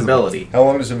cast be invisible. invisibility. How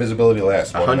long does invisibility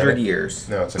last? 100 minute? years.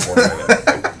 No, it's like 1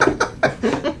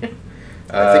 minute.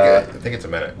 I think it's a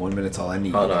minute. 1 minute's all I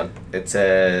need. Hold on. It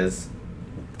says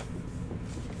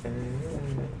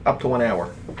up to 1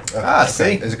 hour.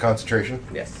 See? Is it concentration?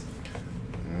 Yes.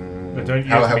 But don't you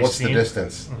have to be What's the seen?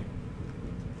 distance?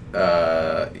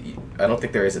 I don't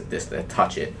think there is a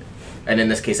touch it. And in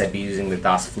this case, I'd be using the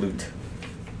Das Flute.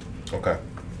 Okay.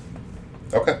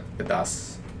 Okay. The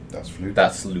Das Flute.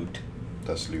 Lute.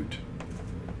 Das Lute.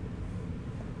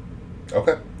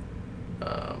 Okay.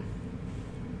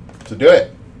 So do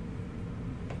it.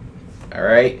 All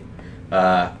right.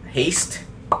 Haste,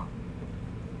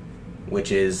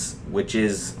 which is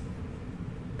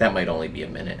that might only be a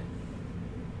minute.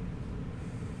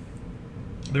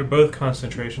 They're both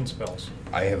concentration spells.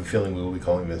 I have a feeling we will be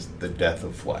calling this the death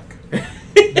of Fleck.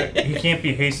 He can't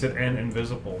be hasted and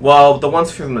invisible. Well, the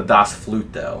ones from the Das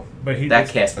Flute though, But that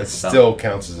casts the It spell. still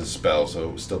counts as a spell, so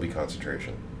it will still be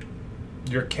concentration.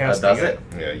 You're casting does it?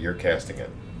 Yeah, you're casting it.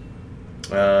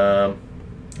 I'm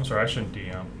sorry, I shouldn't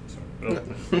DM.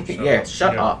 Yeah,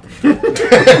 shut up.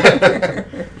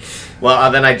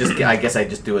 Well, then I guess I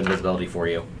just do invisibility for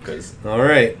you because All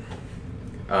right.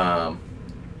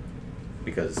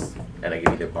 and I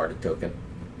give you the bardic token.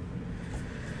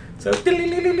 So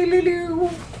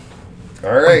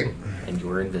All right. and you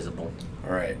are invisible.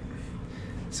 All right.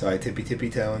 So I tippy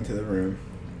toe into the room.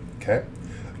 Okay.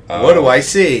 What do I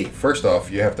see? First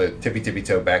off, you have to tippy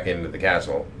toe back into the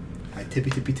castle. I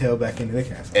tippy toe back into the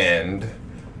castle. And,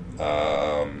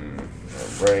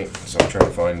 right, so I'm trying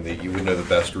to find you would know the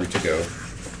best route to go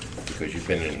because you've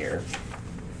been in here.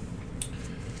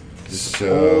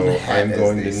 So Old hat, I'm as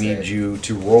going they to need say. you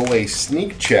to roll a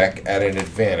sneak check at an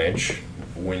advantage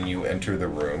when you enter the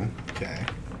room. Okay.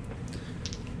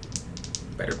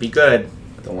 Better be good.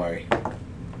 Don't worry.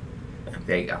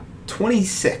 There you go.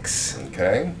 26.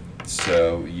 Okay,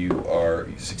 so you are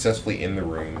successfully in the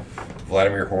room.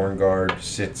 Vladimir Horngard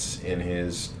sits in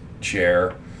his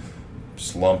chair,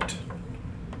 slumped,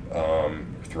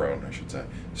 throne, I should say,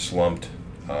 slumped.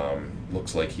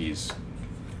 Looks like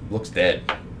looks dead.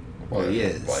 Well, he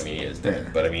is. Well, I mean, he is dead,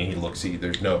 Yeah. but I mean,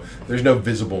 there's no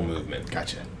visible movement,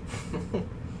 Gotcha. Kind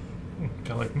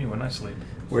of like me when I sleep.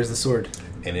 Where's the sword?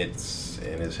 and it's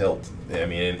in his hilt. I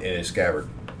mean, in his scabbard.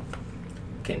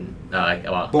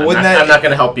 But wouldn't that- I'm not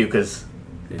going to help you because.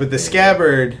 But the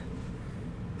scabbard,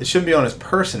 it shouldn't be on his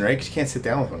person, right? Because you can't sit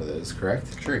down with one of those,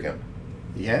 correct? Sure, you can.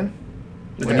 You can?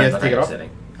 Depends When you have to on take it how off? you're sitting.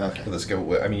 Okay. With the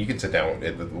scabbard, I mean, you can sit down.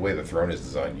 The way the throne is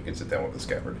designed, you can sit down with the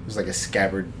scabbard It was like a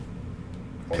scabbard on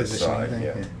the positioning side. thing.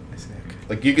 Yeah. I see. Okay.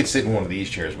 Like you could sit in one of these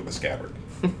chairs with a scabbard.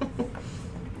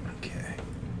 Okay.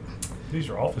 These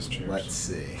are office chairs. Let's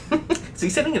see. Is he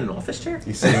sitting in an office chair?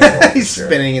 He's sitting in an office He's chair.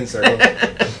 spinning in circles.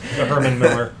 The Herman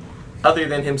Miller. Other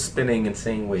than him spinning and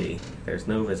saying "we," there's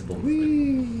no visible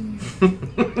movement.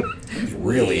 He's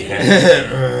really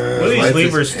happy. What do Life these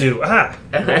is- levers do? Ah,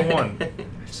 wrong one. I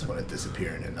just want to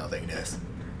disappear into nothingness.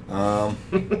 I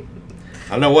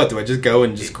don't know what. Do I just go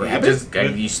and just grab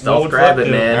it? You stealth grab it,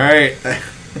 All All man. right.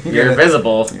 You're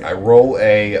invisible. I roll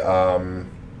a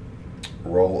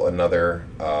roll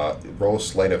a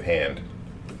sleight of hand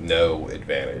no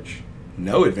advantage.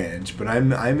 No advantage, but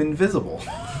I'm invisible.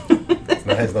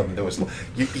 That has nothing to do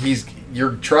with.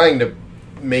 You're trying to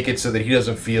make it so that he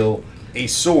doesn't feel a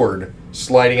sword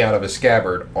sliding out of a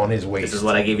scabbard on his waist. This is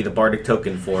what I gave you the bardic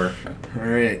token for. All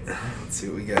right, let's see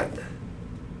what we got.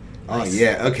 Oh Nice.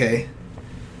 yeah, okay.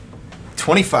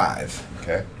 25.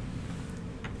 Okay.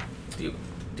 Do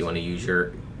you want to use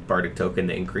your bardic token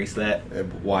to increase that?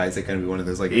 Why is it going to be one of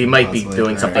those like? You might be possibly- doing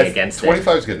all right. something against it.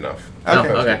 25 is good enough. Oh, 25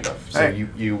 is okay. good enough. So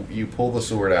Alright. you pull the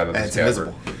sword out of the And it's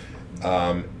scabbard.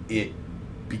 invisible. It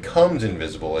becomes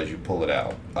invisible as you pull it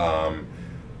out.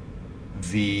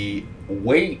 The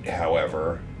weight,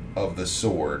 however, of the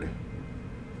sword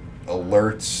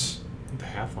alerts The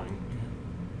halfling.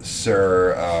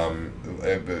 Sir,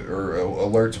 or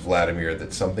alerts Vladimir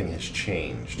that something has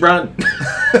changed. Run!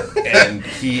 And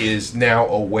he is now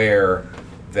aware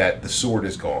that the sword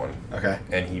is gone. Okay.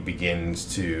 And he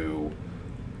begins to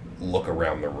look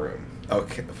around the room.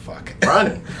 Okay. Fuck.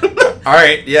 Run! All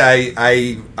right. Yeah.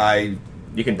 I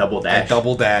You can double dash.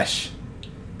 double dash.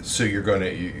 So you're going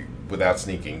to, without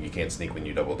sneaking, you can't sneak when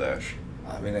you double dash.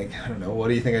 I mean, I don't know. What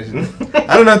do you think I should?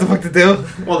 I don't know what the fuck to do.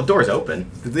 Well, the door's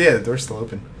open. Yeah, the door's still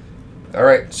open. All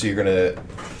right, so you're going to...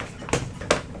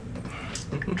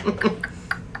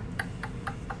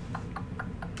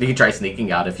 You can try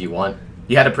sneaking out if you want.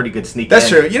 You had a pretty good sneak. That's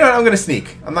in. true. You know what? I'm gonna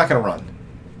sneak. I'm not gonna run.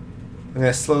 I'm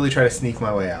gonna slowly try to sneak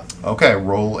my way out. Okay,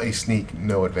 roll a sneak,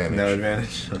 no advantage. No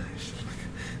advantage.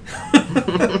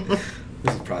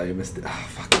 This is probably a mistake. Oh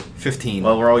fuck. 15.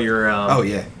 Well, roll your. Oh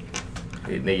yeah.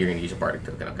 Then you're gonna use your bardic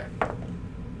token. Okay.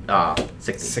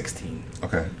 16. 16.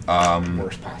 Okay.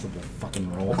 Worst possible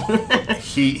fucking roll.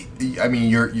 I mean,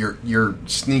 you're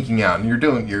sneaking out,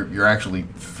 and you're actually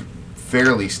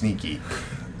fairly sneaky.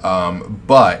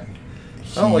 But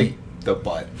Only the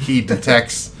butt. he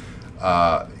detects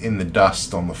in the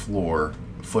dust on the floor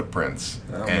footprints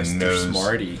Oh, and Mr.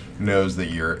 Smarty. knows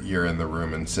that you're in the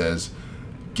room and says,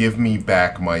 "Give me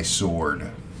back my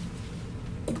sword."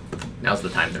 Now's the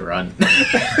time to run.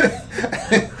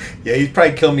 Yeah, he'd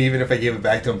probably kill me even if I gave it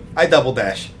back to him. I double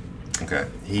dash. Okay.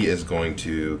 He is going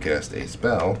to cast a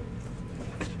spell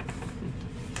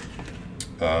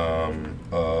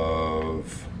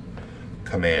of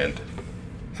command.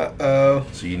 Uh-oh.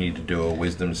 So you need to do a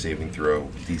wisdom saving throw,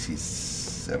 DC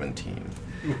 17.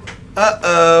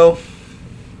 Uh-oh.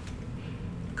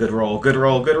 Good roll. Good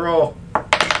roll. Good roll.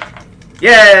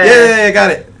 Yeah. Yeah, I got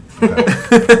it.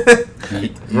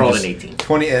 Rolled an 18.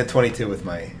 22 with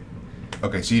my...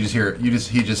 Okay, so you just hear he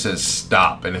just says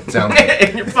stop, and it sounds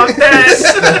Fuck that.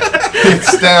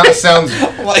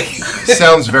 it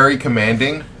sounds very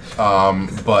commanding,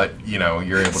 but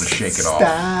you're able to shake it off.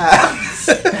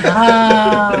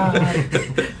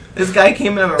 This guy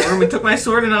came in my room and took my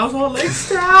sword, and I was all like,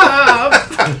 stop.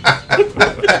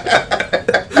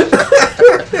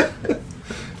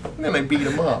 And then I beat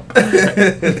him up.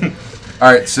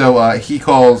 All right, so he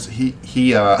calls he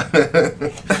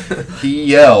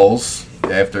yells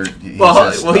after he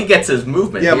says Well, he gets his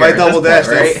movement. Yeah, here my at double this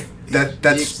dash, point, right?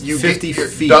 that's you 50 get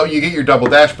feet. you get your double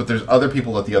dash, but there's other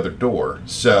people at the other door.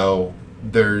 So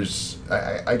there's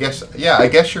I guess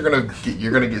you're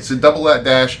gonna get so double that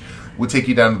dash would take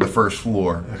you down to the first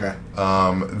floor. Okay.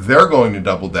 They're going to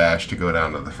double dash to go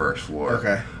down to the first floor.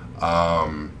 Okay.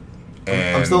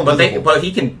 And I'm still But invisible.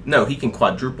 he can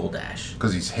quadruple dash.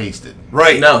 because he's hasted.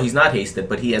 Right. No, he's not hasted,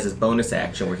 but he has his bonus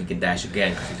action where he can dash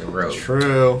again because he's a rogue.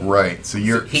 True. Right. So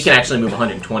you're He can actually move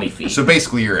 120 feet. So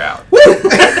basically, you're out.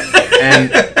 and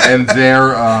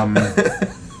they're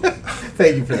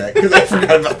Thank you for that, because I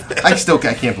forgot about that.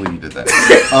 I can't believe you did that.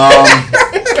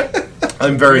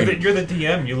 I'm very You're the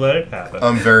DM. You let it happen.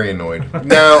 I'm very annoyed.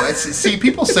 Now, see,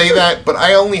 people say that, but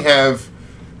I only have.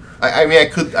 I mean,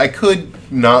 I could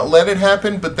not let it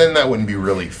happen, but then that wouldn't be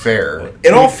really fair.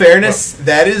 In all fairness,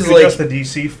 that is You like adjust the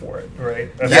DC for it,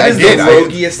 right? Yeah, that I is did. the I-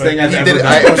 roguiest but thing I've he ever Did it,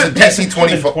 done. it was a DC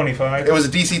 25. 25. It was a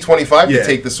DC 25 Yeah. to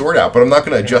take the sword out, but I'm not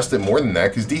going to adjust it more than that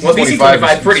because DC Well, DC 25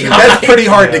 25 is pretty high. That's pretty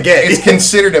hard to It's get.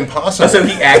 considered impossible. So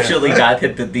he actually got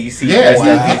hit the DC. yeah, as he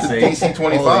the hit the DC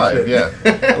 25. Holy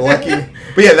Yeah, Lucky.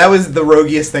 But yeah, that was the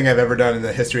roguiest thing I've ever done in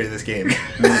the history of this game.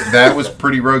 that was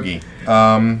pretty roguey.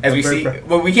 As we see,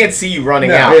 well, we can't see you running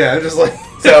No, out. yeah, I'm just like,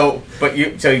 So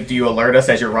do you alert us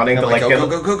as you're running I'm to like, like go,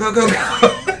 get- go, go, go, go,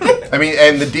 go. I mean,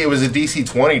 and it was a DC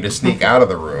 20 to sneak out of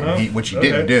the room, Oh, which he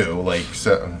okay. didn't do. Like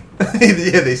so.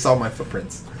 Yeah, they saw my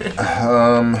footprints.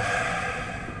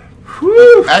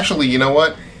 Actually, you know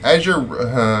what? As you're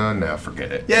no,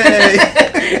 forget it.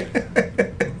 Yay!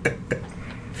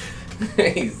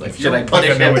 He's like, should I I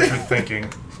punish know what him? you're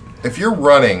thinking. If you're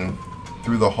running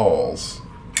through the halls,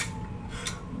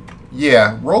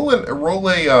 Yeah, roll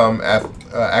a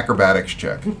acrobatics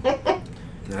check.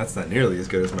 That's not nearly as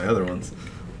good as my other ones.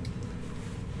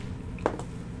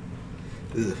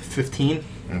 15.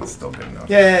 It's still good enough.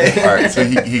 Yay! All right, so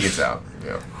he gets out.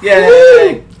 Yeah.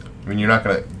 Yay! I mean, you're not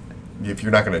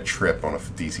gonna trip on a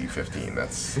DC 15.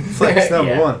 That's Flex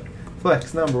number Yeah. one.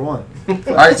 Flex number one. all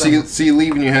right. So you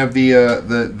leave and you have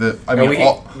the. I And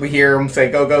mean, we hear him say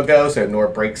go go go. So Nor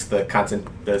breaks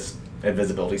this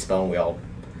invisibility spell, and we all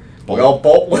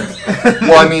bolt.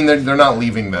 well, I mean, they're not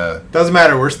leaving the. Doesn't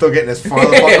matter. We're still getting as far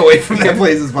the fuck away from that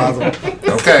place as possible.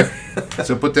 Okay,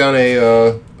 so put down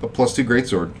a +2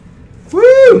 greatsword.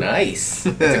 Woo! Nice.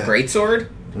 It's a great sword.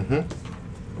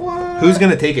 What? Who's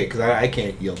gonna take it? Because I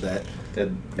can't yield that.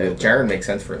 Jaren makes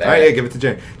sense for that. All right, yeah, give it to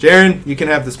Jaren. Jaren, you can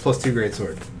have this +2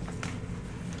 greatsword.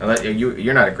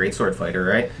 You're not a great sword fighter,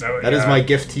 right? That is my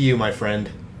gift to you, my friend.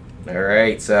 All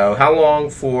right. So how long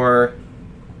for?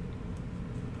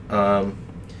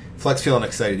 Flex feeling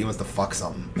excited. He wants to fuck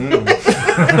something.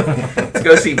 Let's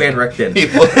go see Van Richten. He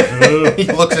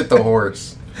looks at the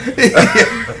horse.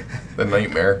 The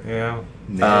nightmare. Yeah.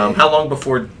 How long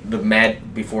before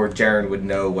before Jaren would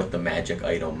know what the magic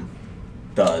item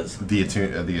does? The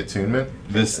attunement.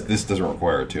 This doesn't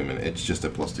require attunement. It's just a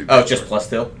 +2. Oh, it's just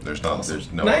 +2. There's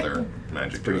no Nice. other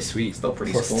magic. Pretty to it. sweet. Still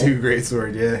pretty cool. +2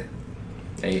 greatsword, yeah.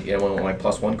 And you want my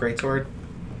 +1 greatsword?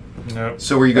 No.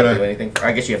 So were you Do gonna? anything?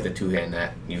 I guess you have to two-hand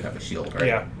that. You have a shield, right?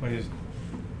 Yeah.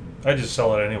 I just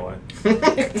sell it anyway. Son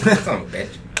of a bitch.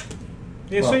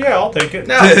 Yeah. So Well. yeah, I'll take it.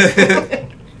 No.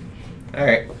 All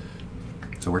right.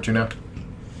 So where to now?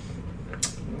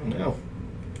 No.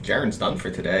 Jaren's done for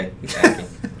today. He's happy.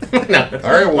 No.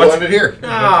 All right, we'll end it here.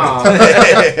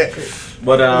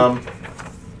 But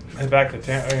Head back to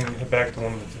town. Head back to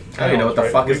one of the. I don't even know what the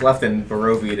towns, fuck right? is left in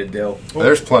Barovia to do.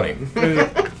 There's plenty.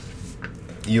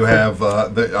 You have.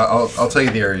 I'll tell you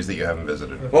the areas that you haven't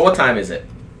visited. Well, what time is it?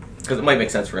 Because it might make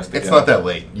sense for us to It's go. not that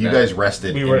late. You No. guys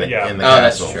rested We in were- the yeah.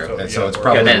 That's castle, true. and Yeah, so it's we're-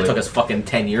 probably. Yeah, then it like- took us fucking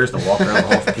 10 years to walk around the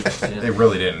whole piece of shit. It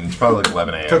really didn't. It's probably like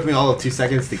 11 a.m. Took me all of 2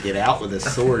 seconds to get out with his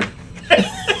sword. I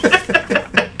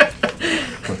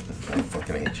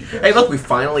fucking hate you guys. Hey, look, we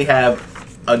finally have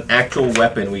an actual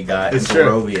weapon we got It's in true.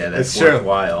 Barovia that's It's true.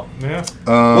 worthwhile. Yeah.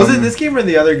 Was it this game or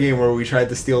the other game where we tried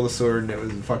to steal the sword and it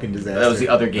was a fucking disaster? That was the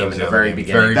other game was in the the other very game.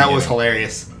 beginning. Very- That was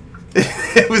hilarious.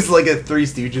 It was like a Three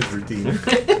Stooges routine.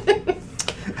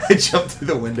 I jumped through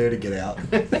the window to get out.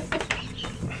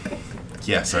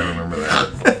 Yes, I remember that.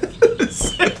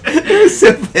 It was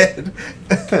so bad.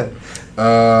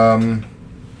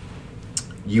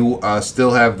 You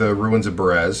still have the ruins of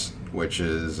Berez, which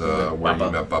is where Baba.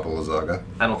 you met Baba Lysaga.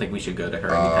 I don't think we should go to her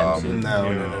anytime soon.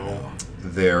 No.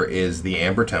 There is the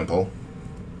Amber Temple.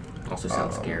 Also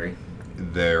sounds scary.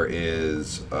 There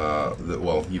is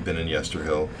you've been in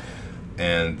Yesterhill,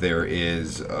 and there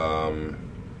is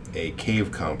a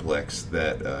cave complex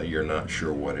that you're not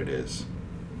sure what it is.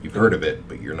 You've heard of it,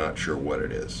 but you're not sure what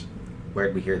it is.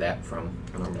 Where'd we hear that from?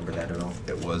 I don't remember that at all.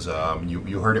 It was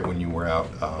you heard it when you were out.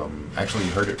 Actually,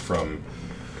 you heard it from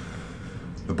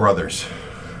the brothers.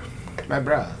 My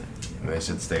brother. And they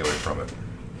said stay away from it.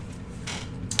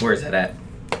 Where's that at?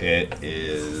 It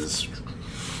is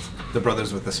The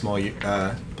brothers with the small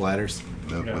bladders.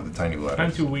 with the tiny Time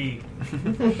bladders. to wee.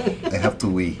 They have to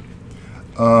wee.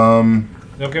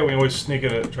 Okay, we always try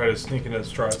to sneak into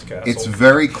Strahd's castle. It's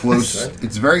very close. Good.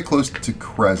 It's very close to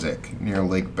Krezik, near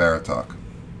Lake Baratok.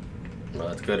 Well,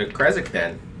 let's go to Krezik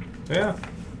then. Yeah.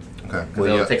 Okay. Because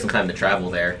it'll take some time to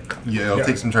travel there. Yeah, it'll Yeah.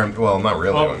 take some time. Well, not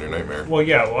really Oh, on your nightmare. Well,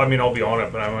 yeah. Well, I mean, I'll be on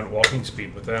it, but I went walking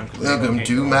speed with them. 'cause they Welcome can't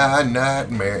to go. my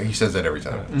nightmare. He says that every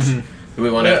time. Do we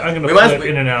want Yeah, to? I'm we gonna might as flip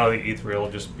in well- and out of the ethereal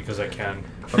just because I can.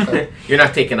 Okay. You're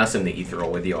not taking us in the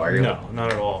ethereal with you, are you? No,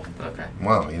 not at all. Okay.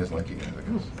 Wow, he doesn't like you guys,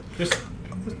 I guess. Just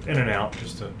in and out,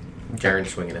 just to. Jaren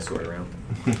swinging his sword around.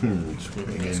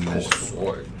 Swinging Cool this-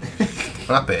 sword.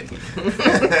 Not bad.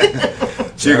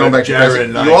 So you're going back to Jared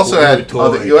Krezik. like You also had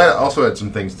toy. also had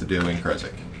some things to do in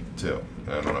Krezik too.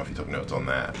 I don't know if you took notes on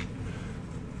that.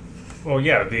 Well,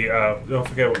 yeah. Don't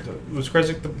forget. Was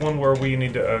Krezik the one where we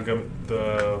need to go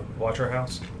the Watcher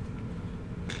House?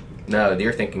 No,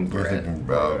 you're thinking You're Brett. thinking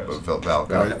about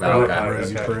Valka.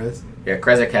 Perez, okay. Perez. Yeah,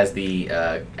 Krezik has the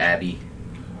Abbey.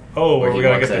 Oh, Where where we he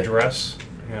gotta wants get the it. dress.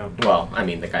 Yeah. Well, I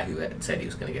mean, the guy who had said he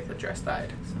was going to get the dress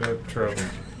died. No, true.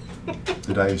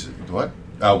 Did I use what?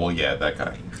 Oh well, yeah, that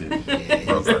guy.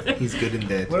 Broker. He's good and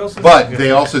dead. What else? Is But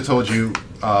they also told you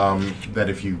that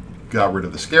if you got rid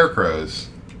of the scarecrows,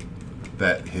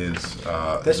 that his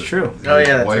That's true. his Oh,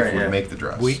 yeah, that's wife right, would yeah. make the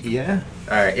dress. Yeah.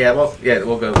 All right. Yeah. Well. Yeah.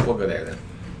 We'll go there then.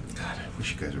 God, I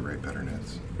wish you guys would write better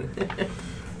notes.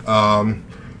 I'm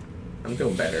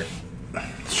doing better.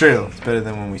 It's true. It's better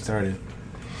than when we started.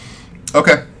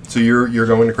 Okay, so you're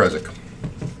going to Kresik.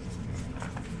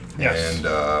 Yes. And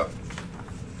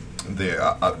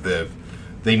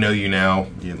they know you now.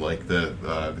 You like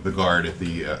the guard at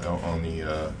the on the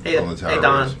tower. Hey,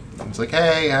 Don. It's like,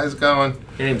 hey, how's it going?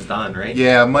 Your name's Don, right?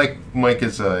 Yeah, Mike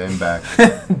is in back.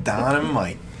 Don and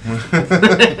Mike.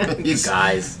 You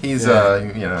guys. He's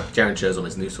Jaren shows him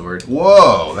his new sword.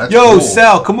 Whoa, that's Yo, cool.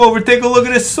 Sal, come over, take a look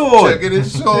at his sword. Check at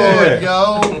his sword,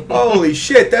 yo. Holy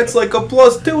shit, that's like a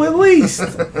 +2 at least.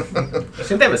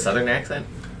 Shouldn't they have a southern accent?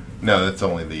 No, that's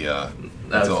only the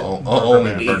that's Oh,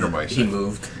 only He- Burgermeister. He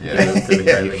moved. Yeah, He moved to the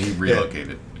Kresik. he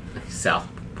relocated South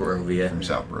Barovia. from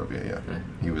South Barovia. Yeah,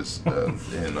 he was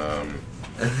in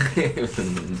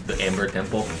The Amber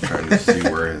Temple. trying to see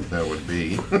where that would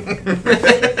be.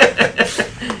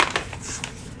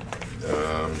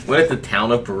 Wouldn't the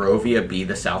town of Barovia be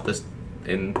the southest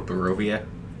in Barovia?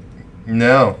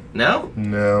 No,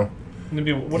 No?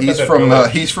 Maybe, what he's about from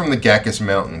that he's from the Gakkus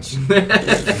Mountains.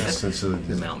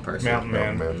 The mountain person. Mountain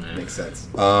Man? Mountain Man. Makes sense.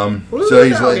 So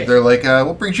he's like, they're like,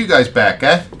 what brings you guys back,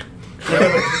 eh?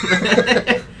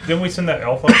 Didn't we send that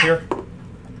elf up here?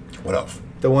 What else?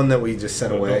 The one that we just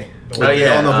sent away. Oh,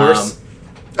 yeah. On the horse.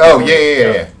 Oh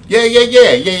yeah. Yeah,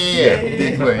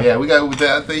 we got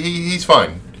that. He's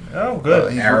fine. Oh,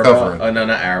 good. He's Arabelle. recovering. Oh, no,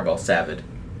 not Arabelle. Savid.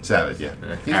 Savage, yeah.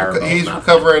 Arabelle, He's not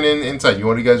recovering inside.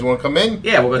 You guys want to come in?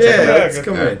 Yeah, we'll go check Yeah, it out. let's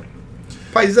come in.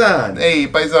 Paisan. Hey,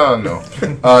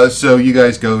 paisano. So you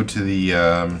guys go to the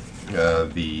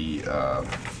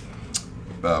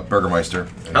Burgermeister.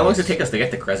 How long does it take us to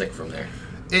get to Kresik from there?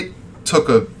 It took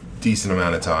a decent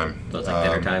amount of time. So it's like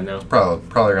dinner time now?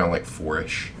 Probably around like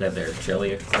 4-ish. They have their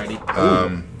chili ready?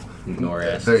 Ignore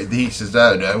us. He says,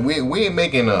 we ain't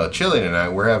making chili tonight.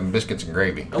 We're having biscuits and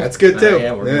gravy. That's good too.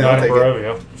 yeah, we're Yeah, Not I'll in take it.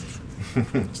 Barovia.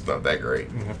 It's not that great.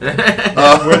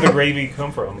 Where'd the gravy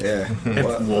come from? Yeah.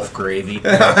 It's wolf gravy.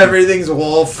 Everything's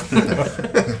wolf.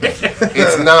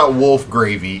 It's not wolf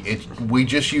gravy. We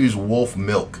just use wolf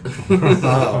milk.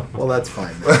 Oh, well, that's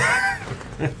fine.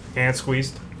 Hand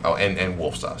squeezed. Oh, and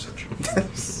wolf sausage.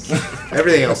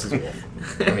 Everything else is wolf.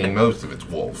 I mean, most of it's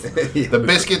wolf. Yeah. The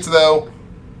biscuits, though,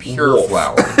 pure Wolf.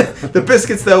 flour. The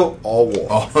biscuits, though, all wolf.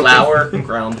 Oh, Flour,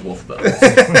 ground wolf bones.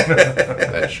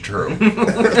 that's true.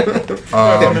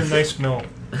 From a nice milk.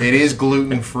 It is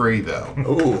gluten free, though.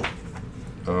 Ooh.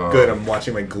 Good, I'm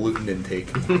watching my gluten intake.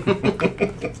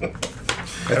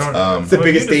 I don't It's the Well,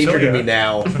 biggest you just danger to saw me ya.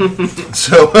 now.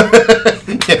 So,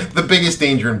 yeah, the biggest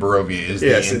danger in Barovia is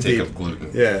Yes, the intake indeed. of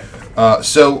gluten. Yeah.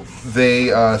 So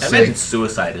they I say, imagine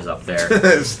suicide is up there.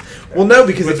 Well, no,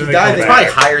 because But if do you they die, come they It's back?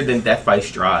 probably higher than death by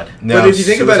Strahd. no, but if you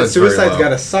think about it, suicide's very suicide's low.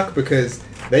 gotta suck because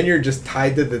then you're just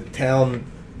tied to the town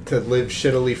to live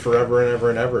shittily forever and ever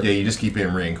and ever. Yeah, you just keep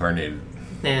being reincarnated.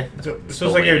 Yeah. So it's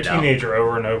like you're a teenager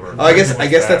over and over. Oh, I guess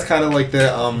What's that's that? kind of like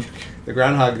the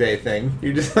Groundhog Day thing.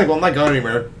 You're just like, well, I'm not going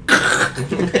anywhere.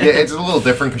 Yeah, it's a little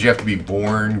different because you have to be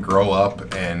born, grow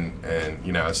up, and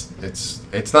you know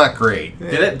it's not great.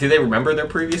 Do they remember their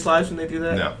previous lives when they do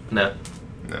that? No. No.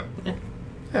 No.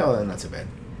 Yeah, well, then not so bad.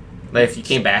 Like if you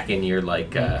came back and you're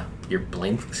like your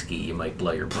Blinsky, you might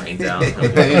blow your brains out. He's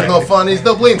no fun. He's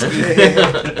no Blinsky.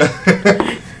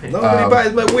 Nobody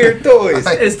buys my weird toys.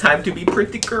 It's time to be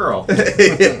pretty girl.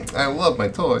 I love my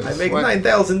toys. I make Why-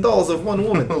 $9,000 of one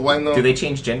woman. Why not? Do they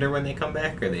change gender when they come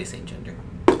back, or are they same gender?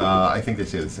 I think they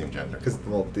say the same gender. Because,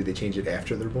 well, did they change it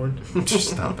after they're born? Just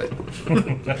stop it.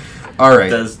 All right.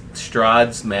 Does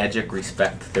Strahd's magic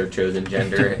respect their chosen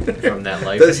gender from that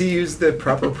life? Does he use the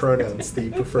proper pronouns, the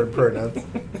preferred pronouns?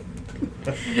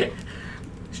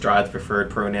 Strahd's preferred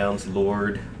pronouns: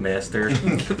 Lord, Master.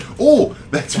 Oh,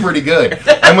 that's pretty good.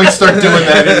 I might start doing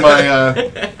that in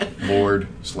my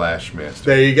Lord/Master.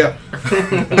 There you go.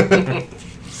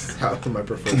 How my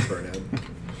preferred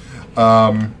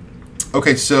pronoun.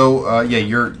 Okay, so yeah,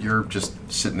 you're just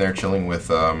sitting there chilling with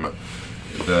the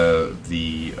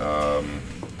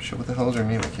shit. What the hell is her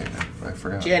name? I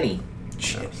forgot. Jenny.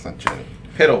 No, it's not Jenny.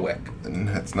 Piddlewick.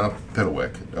 It's not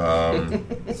Piddlewick.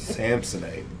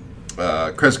 Samsonite.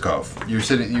 Kresikov.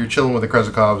 You're chilling with the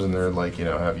Kresikovs, and they're like, you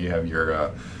know, have your.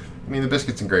 I mean, the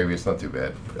biscuits and gravy. It's not too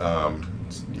bad.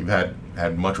 You've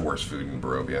had much worse food in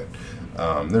Barovia.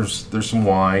 There's some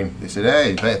wine. They said,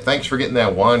 hey, thanks for getting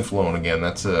that wine flowing again.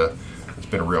 It's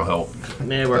been a real help.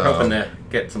 Yeah, we're hoping to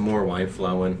get some more wine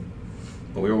flowing.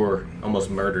 But we were almost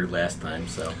murdered last time,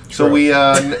 so. So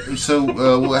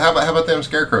how about them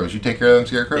scarecrows? You take care of them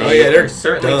scarecrows? Oh, yeah, they're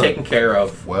certainly done. taken care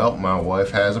of. Well, my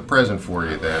wife has a present for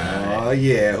you then. Oh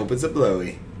yeah, hope it's a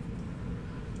blowy.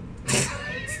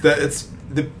 It's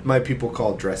my people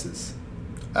call dresses.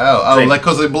 Oh, They- like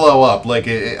because they blow up, like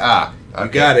You got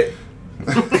it.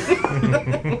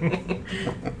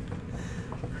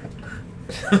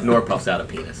 Nor puffs out a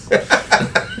penis.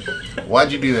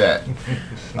 Why'd you do that?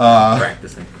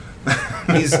 Practicing.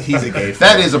 He's a gay.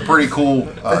 That is a pretty cool.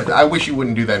 I wish you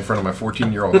wouldn't do that in front of my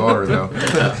 14-year-old daughter, though.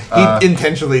 He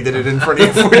intentionally did it in front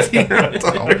of your 14-year-old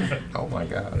daughter. Oh my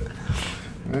god.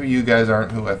 Maybe you guys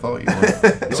aren't who I thought you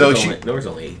were. So Nora's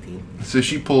only 18. So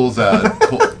she pulls out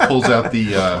pulls out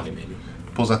the 20 maybe.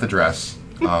 pulls out the dress.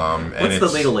 And What's the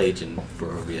it's, legal age in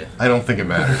Barovia? I don't think it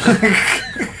matters.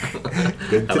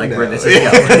 I like where this is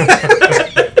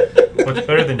going. What's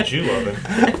better than Jew oven?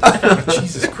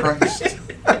 Jesus Christ.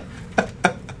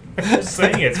 Just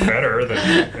saying it's better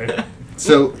than.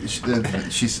 So she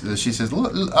says,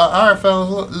 "Look, all right,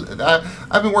 fellas. Look,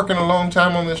 I've been working a long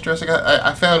time on this dress.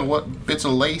 I found what bits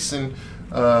of lace and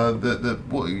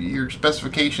your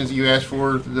specifications you asked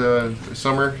for. The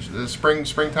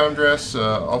springtime dress,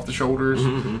 off the shoulders,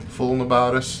 full in the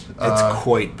bodice. It's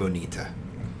quite bonita.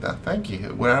 Thank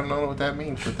you. Well, I don't know what that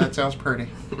means, but that sounds pretty.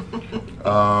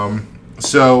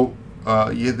 So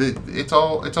it's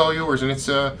all yours, and it's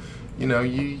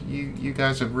you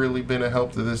guys have really been a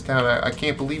help to this town. I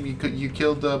can't believe you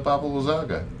killed Baba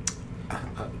Lazaga.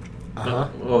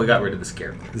 Well, we got rid of the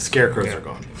scarecrow. The scarecrows are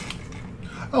gone.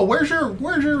 Oh, where's your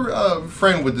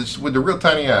friend with the real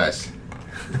tiny eyes?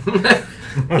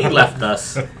 He left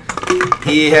us.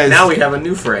 He has Now we have a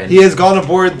new friend. He has gone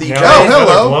aboard the Now giant, they're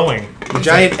hello. glowing. the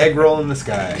giant egg roll in the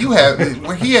sky. You have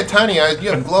where he had tiny eyes. You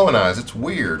have glowing eyes. It's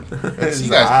weird. It's You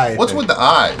the guys, eye what's thing. with the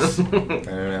eyes? I don't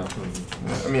know.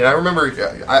 I mean, I remember.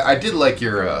 I did like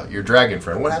your dragon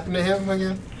friend. What happened to him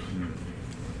again?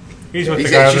 He's with He's,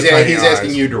 the guy with the tiny he's eyes.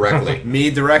 asking you directly. Me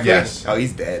directly? Yes. Oh,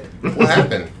 he's dead. What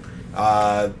happened?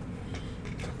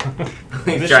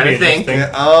 He's This trying to should be think.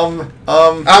 interesting.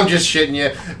 I'm just shitting you.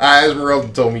 Esmeralda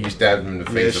told me you stabbed him in the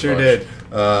face. sure a bunch.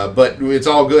 did. But it's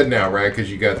all good now, right?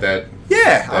 Because you got that.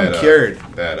 Yeah, I'm that, cured.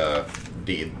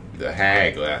 The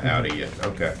hag out of you.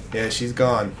 Okay. Yeah, she's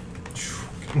gone.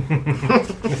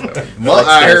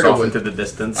 I heard it off was. into the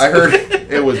distance. I heard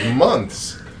it was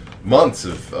months of being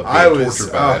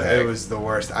tortured by that hag. It was the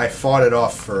worst. I fought it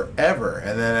off forever,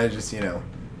 and then I just,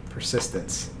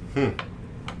 persistence.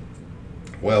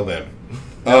 Well then.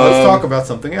 Now let's talk about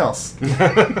something else.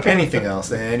 Anything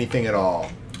else, anything at all.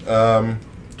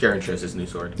 Jaren shows his new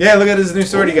sword. Yeah, look at his new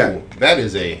sword he got. Ooh, that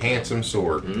is a handsome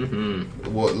sword.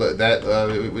 Mm-hmm. What was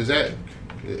that?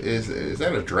 Is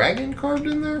that a dragon carved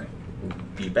in there?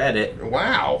 You bet it.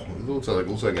 Wow, it looks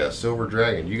like a silver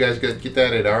dragon. You guys get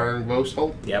that at Iron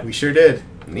Boasthold? Yep. We sure did.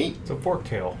 Neat. It's a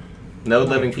forktail. No Like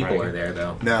living a people dragon. are there,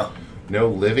 though. No. No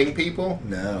living people?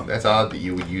 No. That's odd that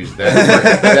you would use that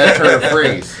that turn of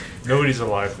phrase. Nobody's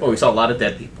alive. Well, we saw a lot of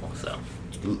dead people, so.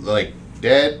 Like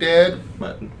dead.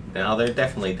 But now they're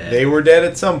definitely dead. They were dead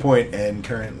at some point, and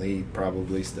currently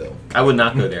probably still. I would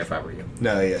not go there if I were you.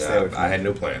 No, yes, they were. I had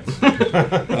no plans.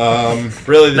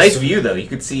 Really, Nice view, though. You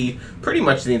could see pretty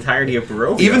much the entirety of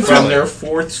Barovia Even from through- their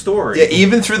fourth story. Yeah,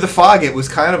 even through the fog, it was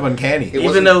kind of uncanny. It Even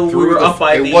wasn't though we through were up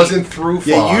by it the- wasn't through fog.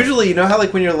 Yeah, usually, you know how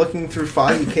like when you're looking through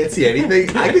fog, you can't see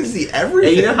anything? I can see everything.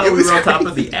 And you know how It we was were on top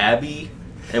of crazy. the Abbey,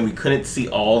 and we couldn't see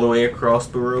all the way across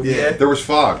Barovia? Yeah. There was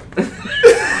fog.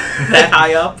 That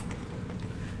high up?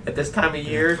 At this time of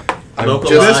year? I'm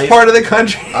Localized? just- This part of the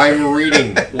country. I'm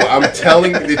reading. Well, I'm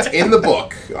telling. It's in the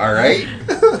book. All right.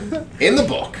 In the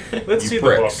book. Let's You see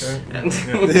pricks. the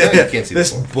book. Yeah, you can't see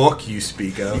this the book. book you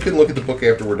speak of. You can look at the book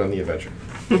after we're done the adventure.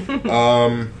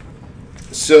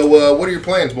 So, what are your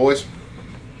plans, boys?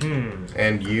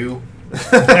 And you?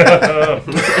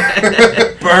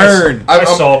 Burn. I I'm-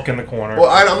 sulk in the corner. Well,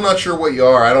 I'm not sure what you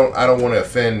are. I don't want to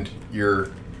offend your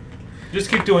Just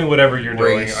keep doing whatever you're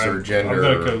race doing. or gender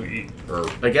I'm gonna go eat. or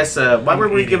I guess, why were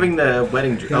we giving the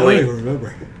wedding dress? Oh, wait.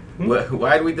 remember.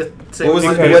 Why did we say What was we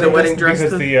the were giving the wedding dress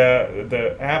because to?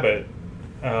 the abbot,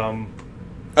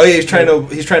 Oh yeah, he's trying to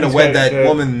He's wed got that the-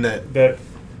 woman that that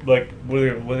like what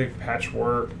do they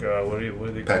patchwork? What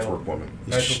do they call patchwork it? woman.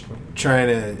 he's Patchwork. trying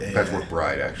to Patchwork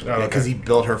bride, actually. Oh. because okay. he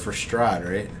built her for Strahd,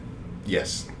 right?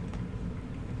 Yes.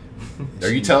 Are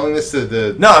you telling this to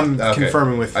the? No, I'm Okay.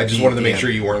 confirming with. I just the wanted to make DM. sure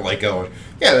you weren't like going.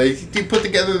 Yeah, they put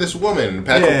together this woman.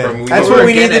 Patchwork Yeah, bride. that's We what weren't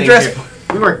we need getting the dress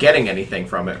anything- We weren't getting anything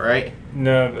from it, right?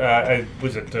 No,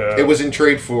 was it? It was in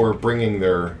trade for bringing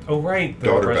their. Oh right, the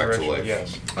daughter back to resurrection, life.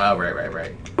 Yes. Oh,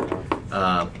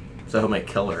 right. So he'll might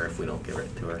kill her if we don't give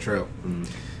it to her. True.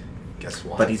 Guess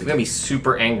what? But he's gonna be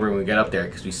super angry when we get up there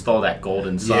because we stole that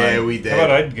golden sun. Yeah, we did. How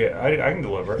about I can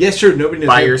deliver it? Yeah, sure. Nobody knows.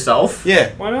 By yourself?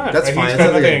 Yeah. Why not? That's He's fine.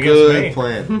 got Sounds like a nothing against good me.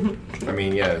 plan. I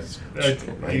mean, yeah. It's,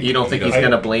 You don't think he's I-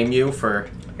 gonna blame you for?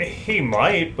 He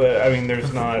might, but I mean,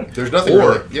 there's not. there's nothing Or-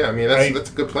 really. Yeah, I mean that's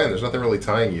a good plan. There's nothing really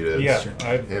tying you to Yeah,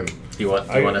 him. Do you want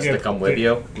us to come with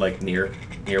you, like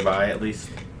nearby at least?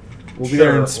 We'll be there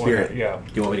in Sure, why spirit. not? Yeah.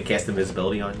 Do you want me to cast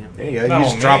invisibility on you? There you go. No, You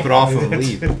just drop me. it off and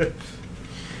leave.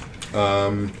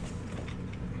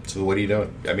 So what are you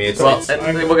doing? I mean, it's Well, it's, we're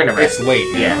gonna it's rest.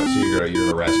 late now, Yeah. so you're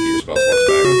gonna rest your spells once